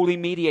holy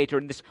mediator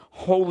and this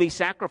holy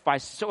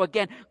sacrifice. So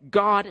again,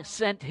 God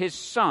sent his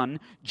son,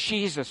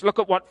 Jesus. Look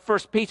at what 1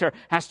 Peter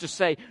has to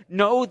say.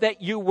 Know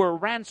that you were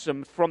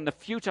ransomed from the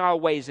futile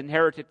ways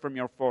inherited from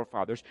your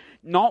forefathers,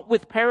 not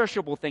with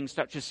perishable things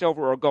such as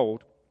silver or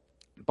gold,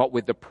 but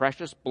with the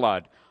precious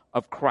blood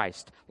of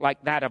Christ,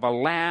 like that of a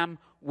lamb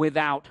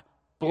without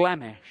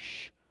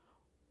blemish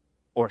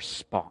or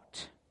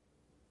spot.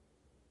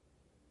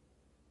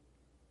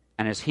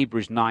 And as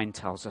Hebrews 9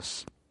 tells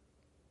us,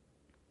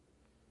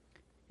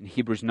 in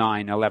Hebrews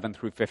 9, 11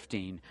 through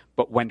 15,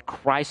 but when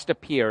Christ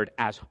appeared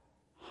as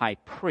high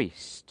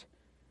priest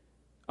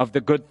of the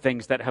good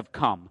things that have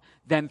come,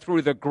 then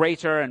through the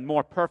greater and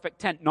more perfect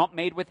tent, not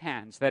made with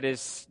hands, that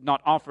is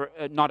not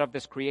of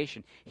this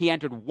creation, he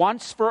entered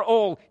once for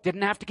all,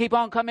 didn't have to keep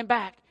on coming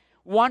back,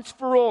 once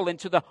for all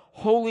into the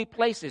holy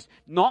places,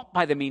 not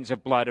by the means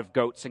of blood of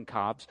goats and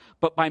calves,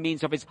 but by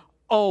means of his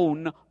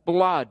own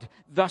blood,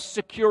 thus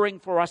securing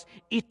for us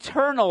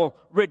eternal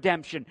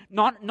redemption.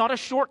 Not a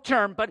short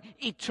term, but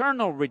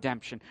eternal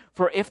redemption.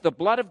 For if the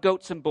blood of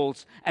goats and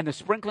bulls and the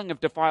sprinkling of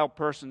defiled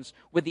persons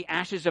with the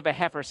ashes of a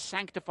heifer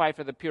sanctify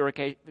for the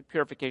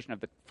purification of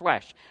the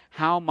flesh,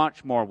 how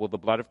much more will the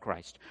blood of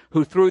Christ,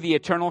 who through the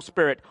eternal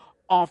Spirit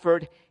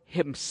offered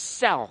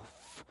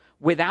himself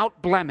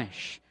without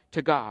blemish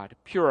to God,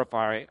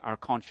 purify our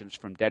conscience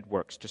from dead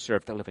works to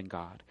serve the living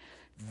God.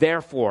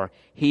 Therefore,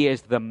 he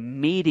is the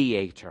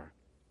mediator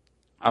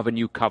of a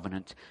new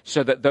covenant,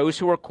 so that those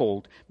who are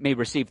called may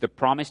receive the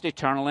promised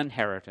eternal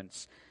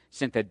inheritance,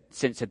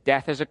 since a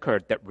death has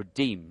occurred that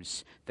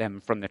redeems them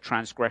from the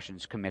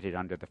transgressions committed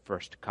under the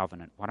first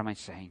covenant. What am I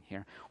saying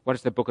here? What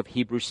is the book of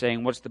Hebrews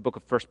saying? What is the book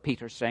of 1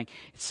 Peter saying?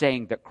 It's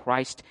saying that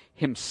Christ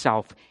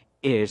himself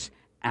is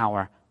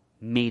our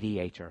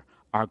mediator,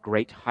 our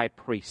great high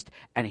priest,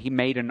 and he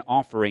made an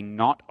offering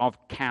not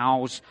of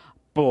cows,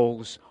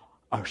 bulls,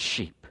 or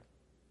sheep,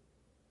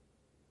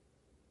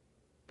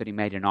 but he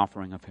made an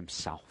offering of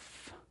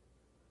himself,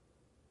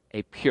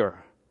 a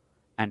pure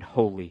and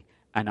holy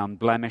and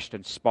unblemished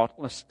and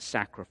spotless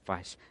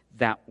sacrifice,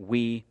 that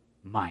we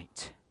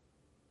might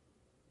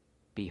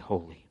be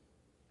holy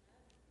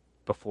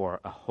before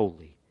a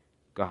holy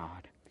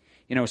God.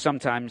 You know,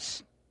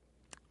 sometimes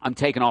I'm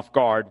taken off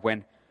guard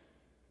when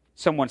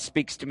someone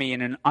speaks to me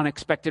in an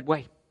unexpected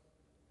way.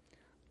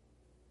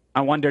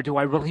 I wonder, do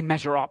I really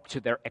measure up to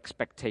their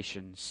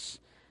expectations?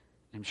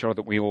 I'm sure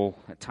that we all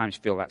at times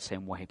feel that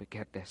same way, but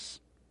get this.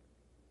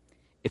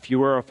 If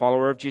you are a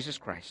follower of Jesus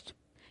Christ,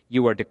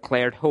 you are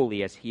declared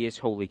holy as He is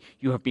holy.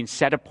 You have been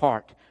set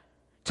apart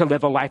to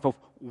live a life of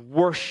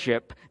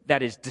worship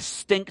that is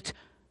distinct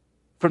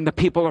from the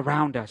people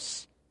around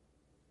us,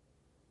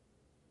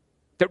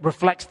 that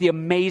reflects the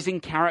amazing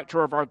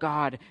character of our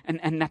God.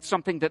 And that's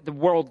something that the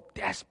world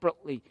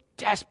desperately,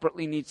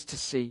 desperately needs to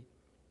see.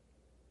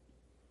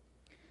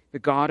 The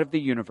God of the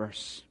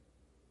universe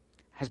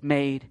has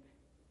made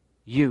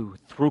you,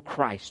 through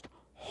Christ,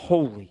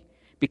 holy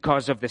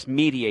because of this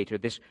mediator,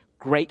 this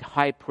great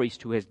high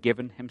priest who has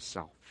given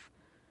himself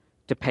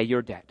to pay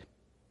your debt,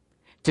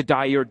 to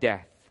die your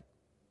death,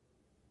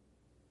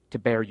 to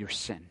bear your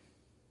sin,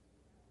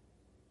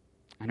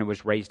 and who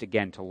was raised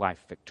again to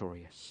life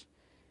victorious.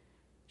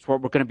 It's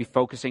what we're going to be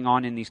focusing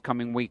on in these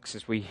coming weeks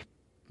as we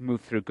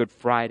move through Good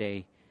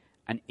Friday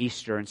and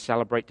Easter and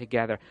celebrate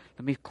together.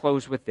 Let me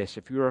close with this.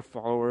 If you're a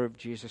follower of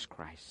Jesus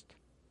Christ,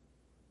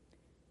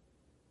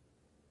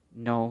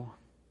 know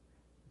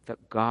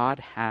that God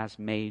has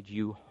made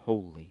you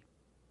holy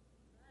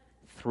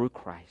through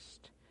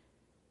Christ.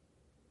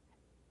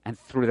 And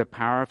through the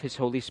power of His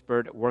Holy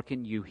Spirit at work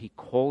in you, He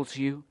calls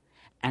you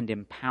and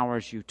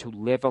empowers you to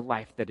live a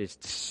life that is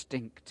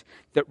distinct,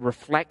 that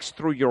reflects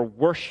through your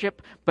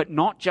worship, but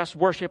not just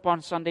worship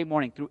on Sunday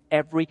morning, through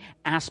every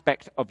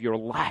aspect of your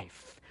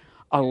life,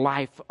 a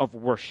life of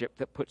worship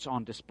that puts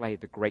on display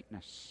the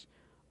greatness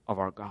of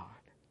our God.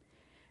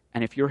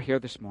 And if you're here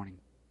this morning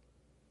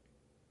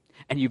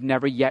and you've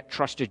never yet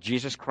trusted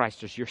Jesus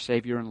Christ as your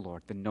Savior and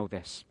Lord, then know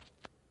this.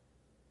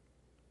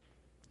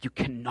 You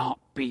cannot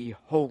be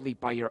holy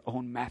by your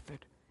own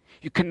method.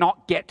 You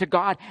cannot get to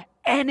God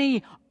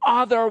any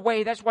other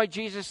way. That's why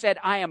Jesus said,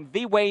 I am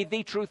the way,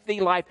 the truth,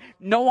 the life.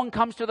 No one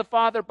comes to the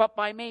Father but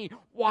by me.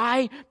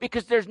 Why?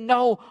 Because there's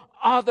no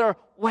other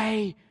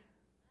way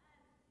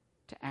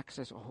to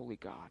access a holy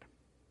God.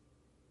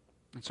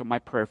 And so my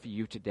prayer for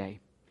you today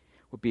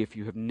would be, if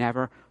you have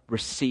never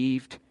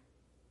received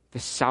the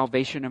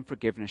salvation and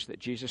forgiveness that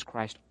Jesus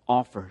Christ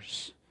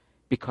offers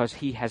because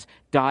He has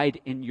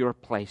died in your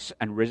place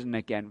and risen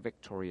again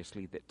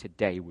victoriously, that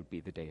today would be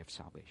the day of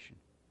salvation.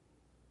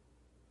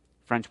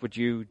 Friends, would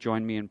you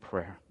join me in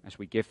prayer as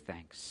we give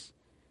thanks?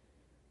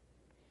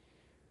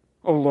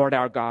 Oh Lord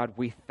our God,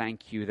 we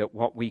thank you that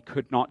what we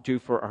could not do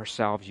for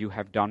ourselves, you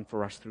have done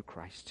for us through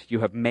Christ. You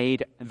have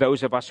made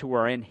those of us who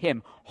are in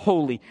Him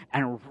holy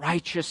and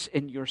righteous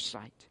in your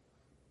sight.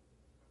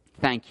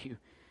 Thank you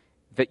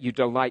that you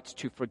delight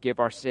to forgive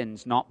our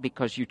sins, not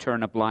because you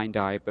turn a blind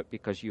eye, but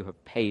because you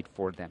have paid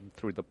for them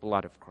through the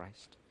blood of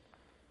Christ.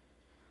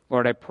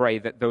 Lord, I pray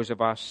that those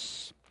of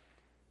us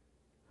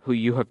who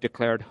you have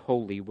declared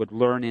holy would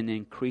learn in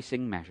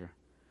increasing measure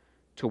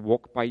to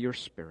walk by your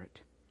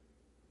Spirit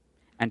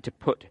and to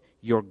put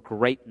your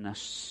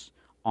greatness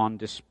on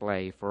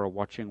display for a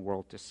watching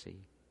world to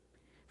see.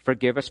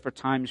 Forgive us for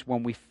times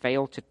when we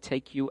fail to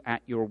take you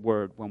at your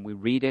word, when we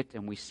read it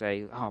and we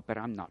say, oh, but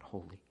I'm not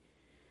holy,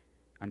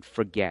 and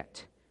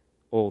forget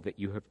all that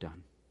you have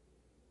done.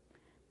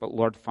 But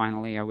Lord,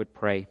 finally, I would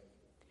pray,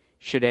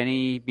 should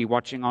any be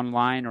watching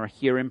online or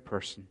here in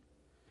person,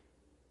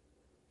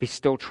 be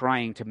still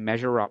trying to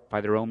measure up by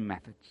their own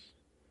methods,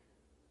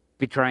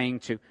 be trying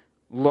to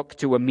look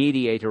to a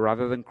mediator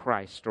rather than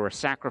Christ, or a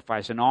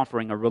sacrifice, an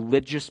offering, a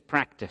religious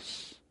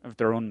practice of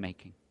their own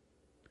making.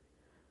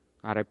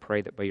 God, I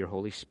pray that by your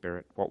Holy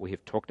Spirit, what we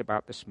have talked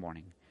about this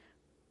morning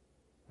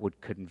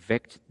would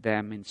convict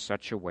them in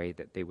such a way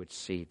that they would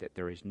see that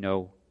there is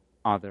no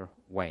other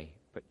way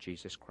but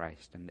Jesus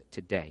Christ, and that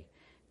today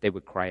they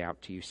would cry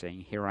out to you saying,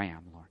 here I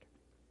am, Lord.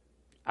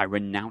 I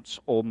renounce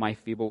all my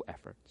feeble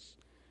efforts,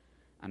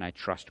 and I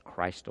trust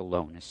Christ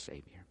alone as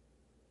Savior.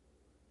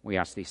 We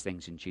ask these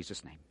things in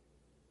Jesus' name.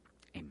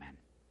 Amen.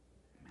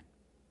 Amen.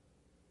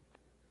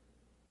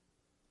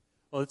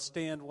 Well, let's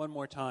stand one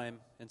more time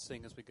and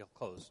sing as we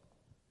close.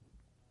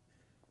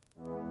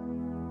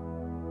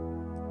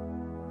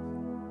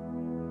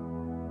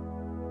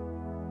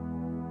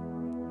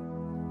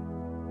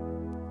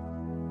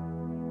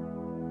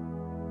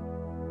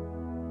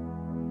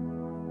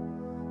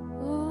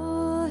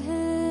 Oh,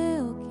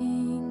 hail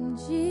King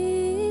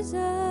Jesus.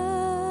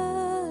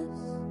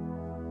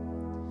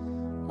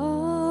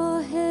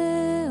 Oh,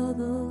 hail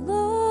the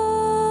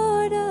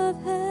Lord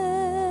of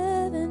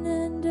heaven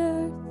and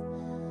earth.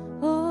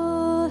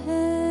 Oh,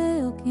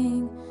 hail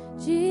King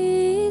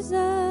Jesus.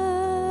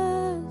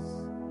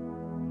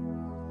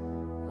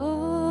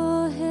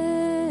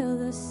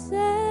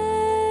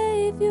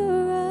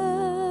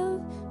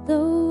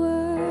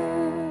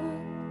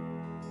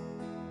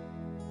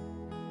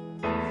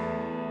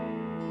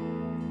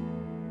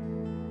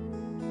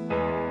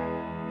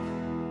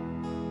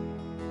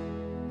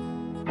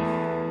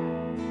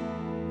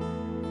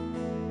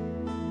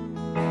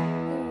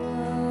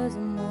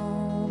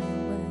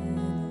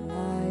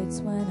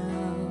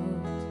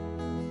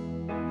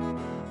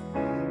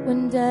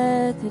 when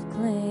death had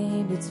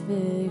claimed its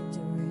victory.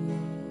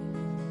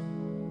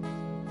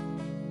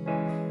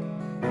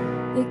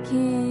 The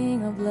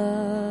King of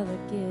love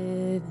had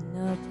given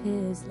up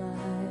his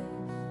life.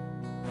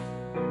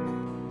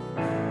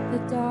 The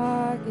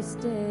darkest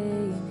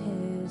day in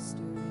history.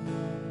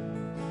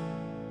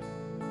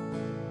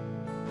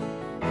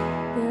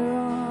 There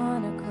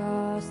on a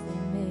cross they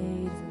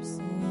made for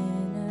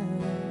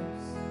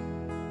sinners.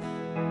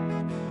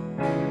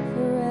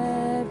 For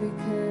every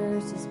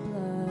curse his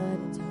blood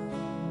atoned.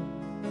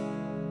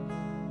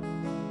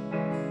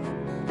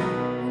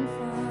 One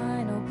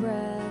final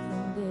breath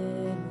and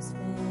it was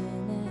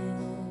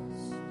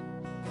finished.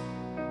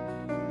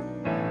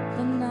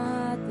 But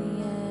not the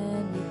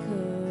end we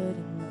could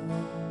have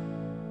known.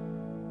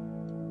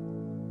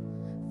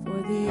 For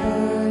the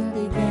earth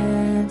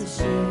began to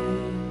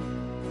shake,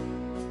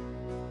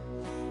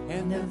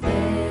 and the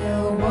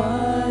veil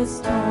was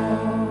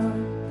torn.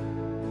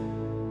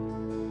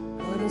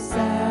 What a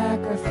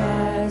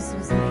sacrifice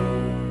was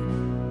made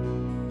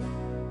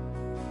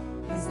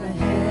as the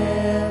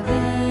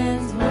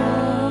heavens roar.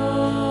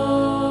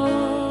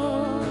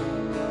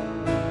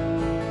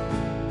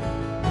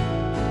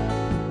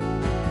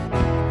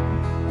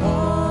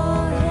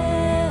 All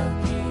hail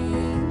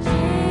King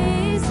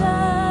Jesus.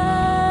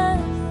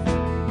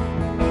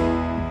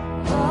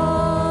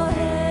 All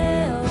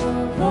hail the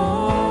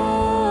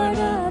Lord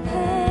of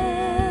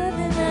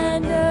heaven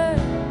and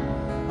earth.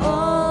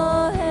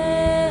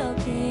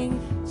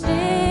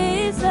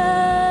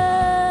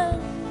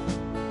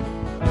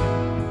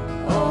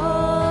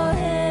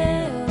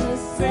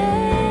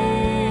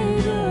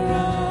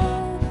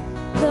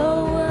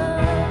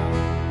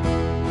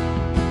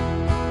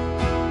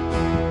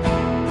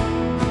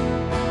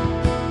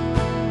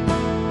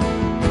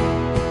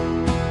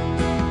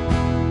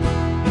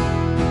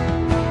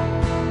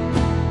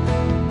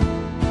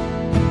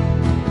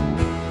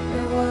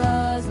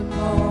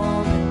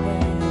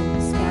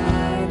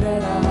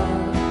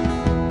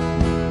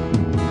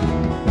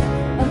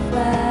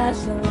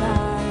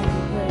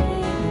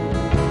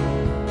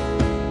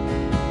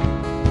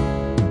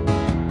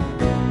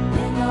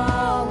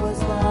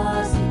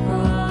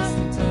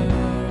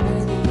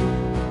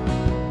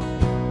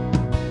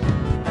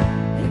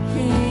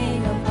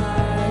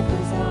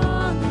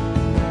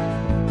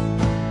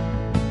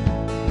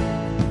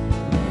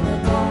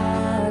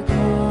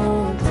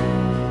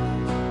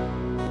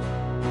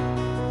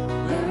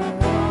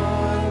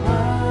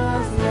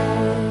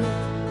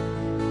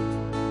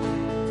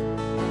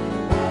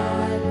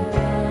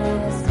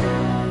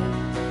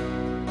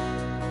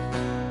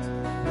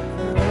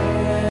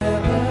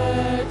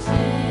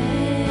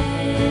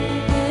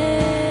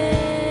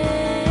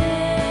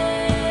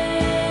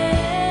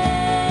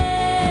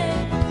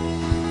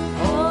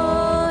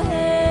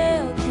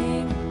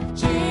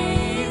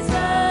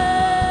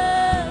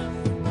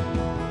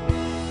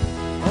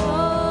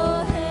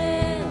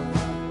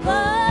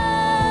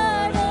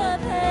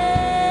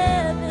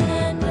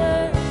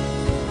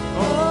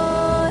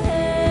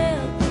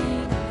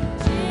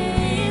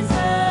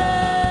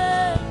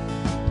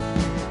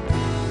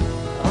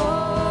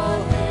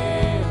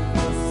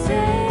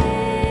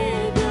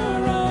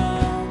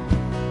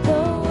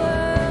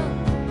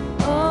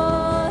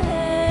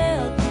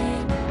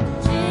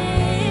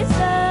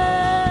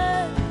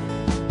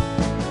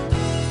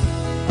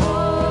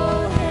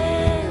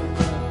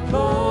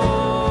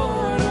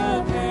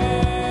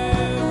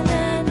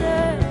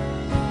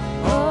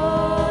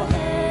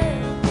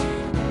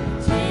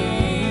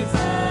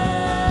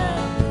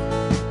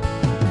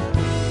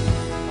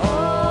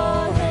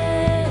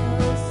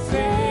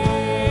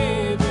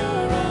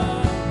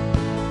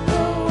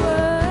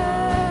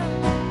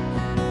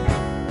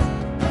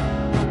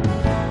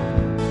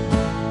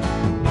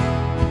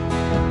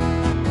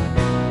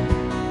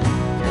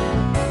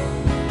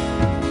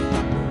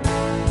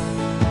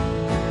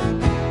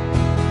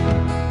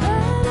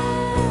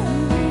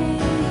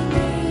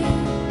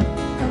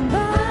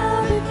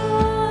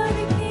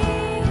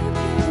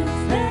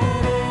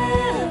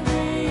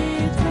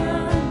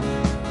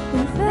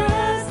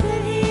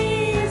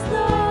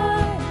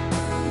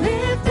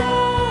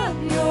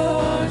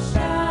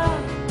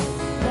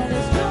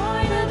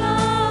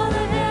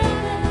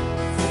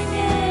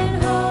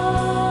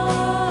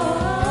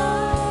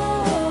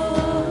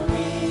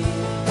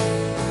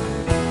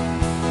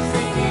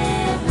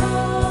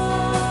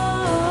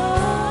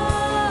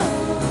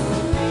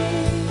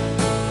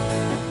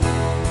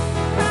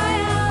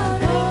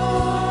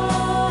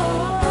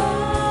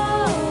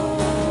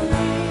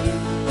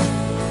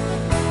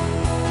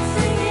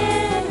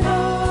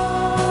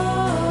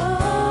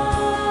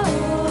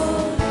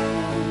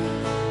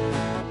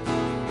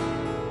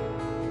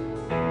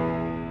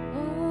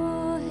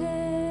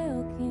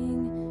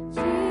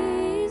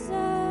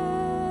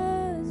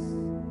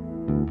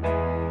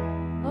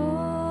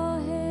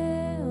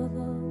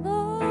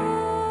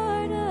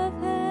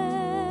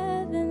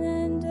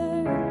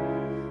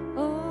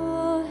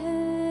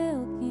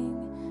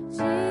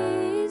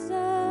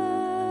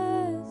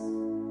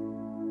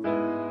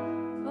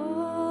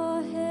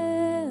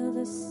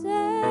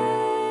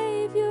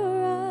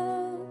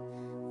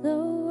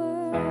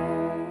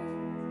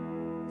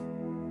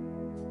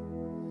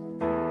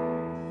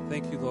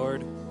 Thank you,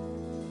 Lord,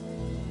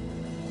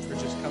 for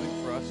just coming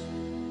for us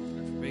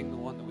and for being the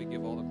one that we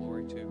give all the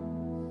glory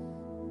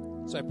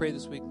to. So I pray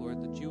this week,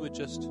 Lord, that you would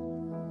just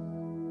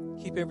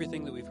keep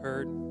everything that we've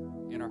heard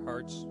in our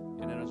hearts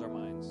and in our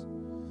minds.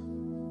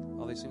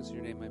 All these things in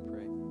your name I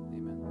pray.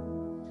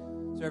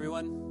 Amen. So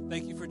everyone,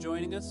 thank you for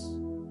joining us.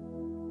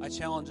 I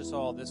challenge us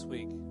all this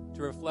week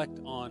to reflect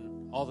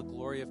on all the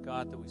glory of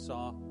God that we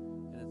saw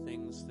and the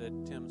things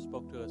that Tim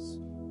spoke to us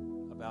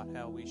about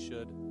how we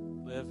should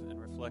live and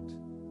reflect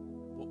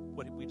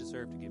what we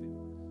deserve to give him.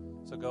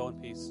 So go in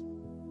peace.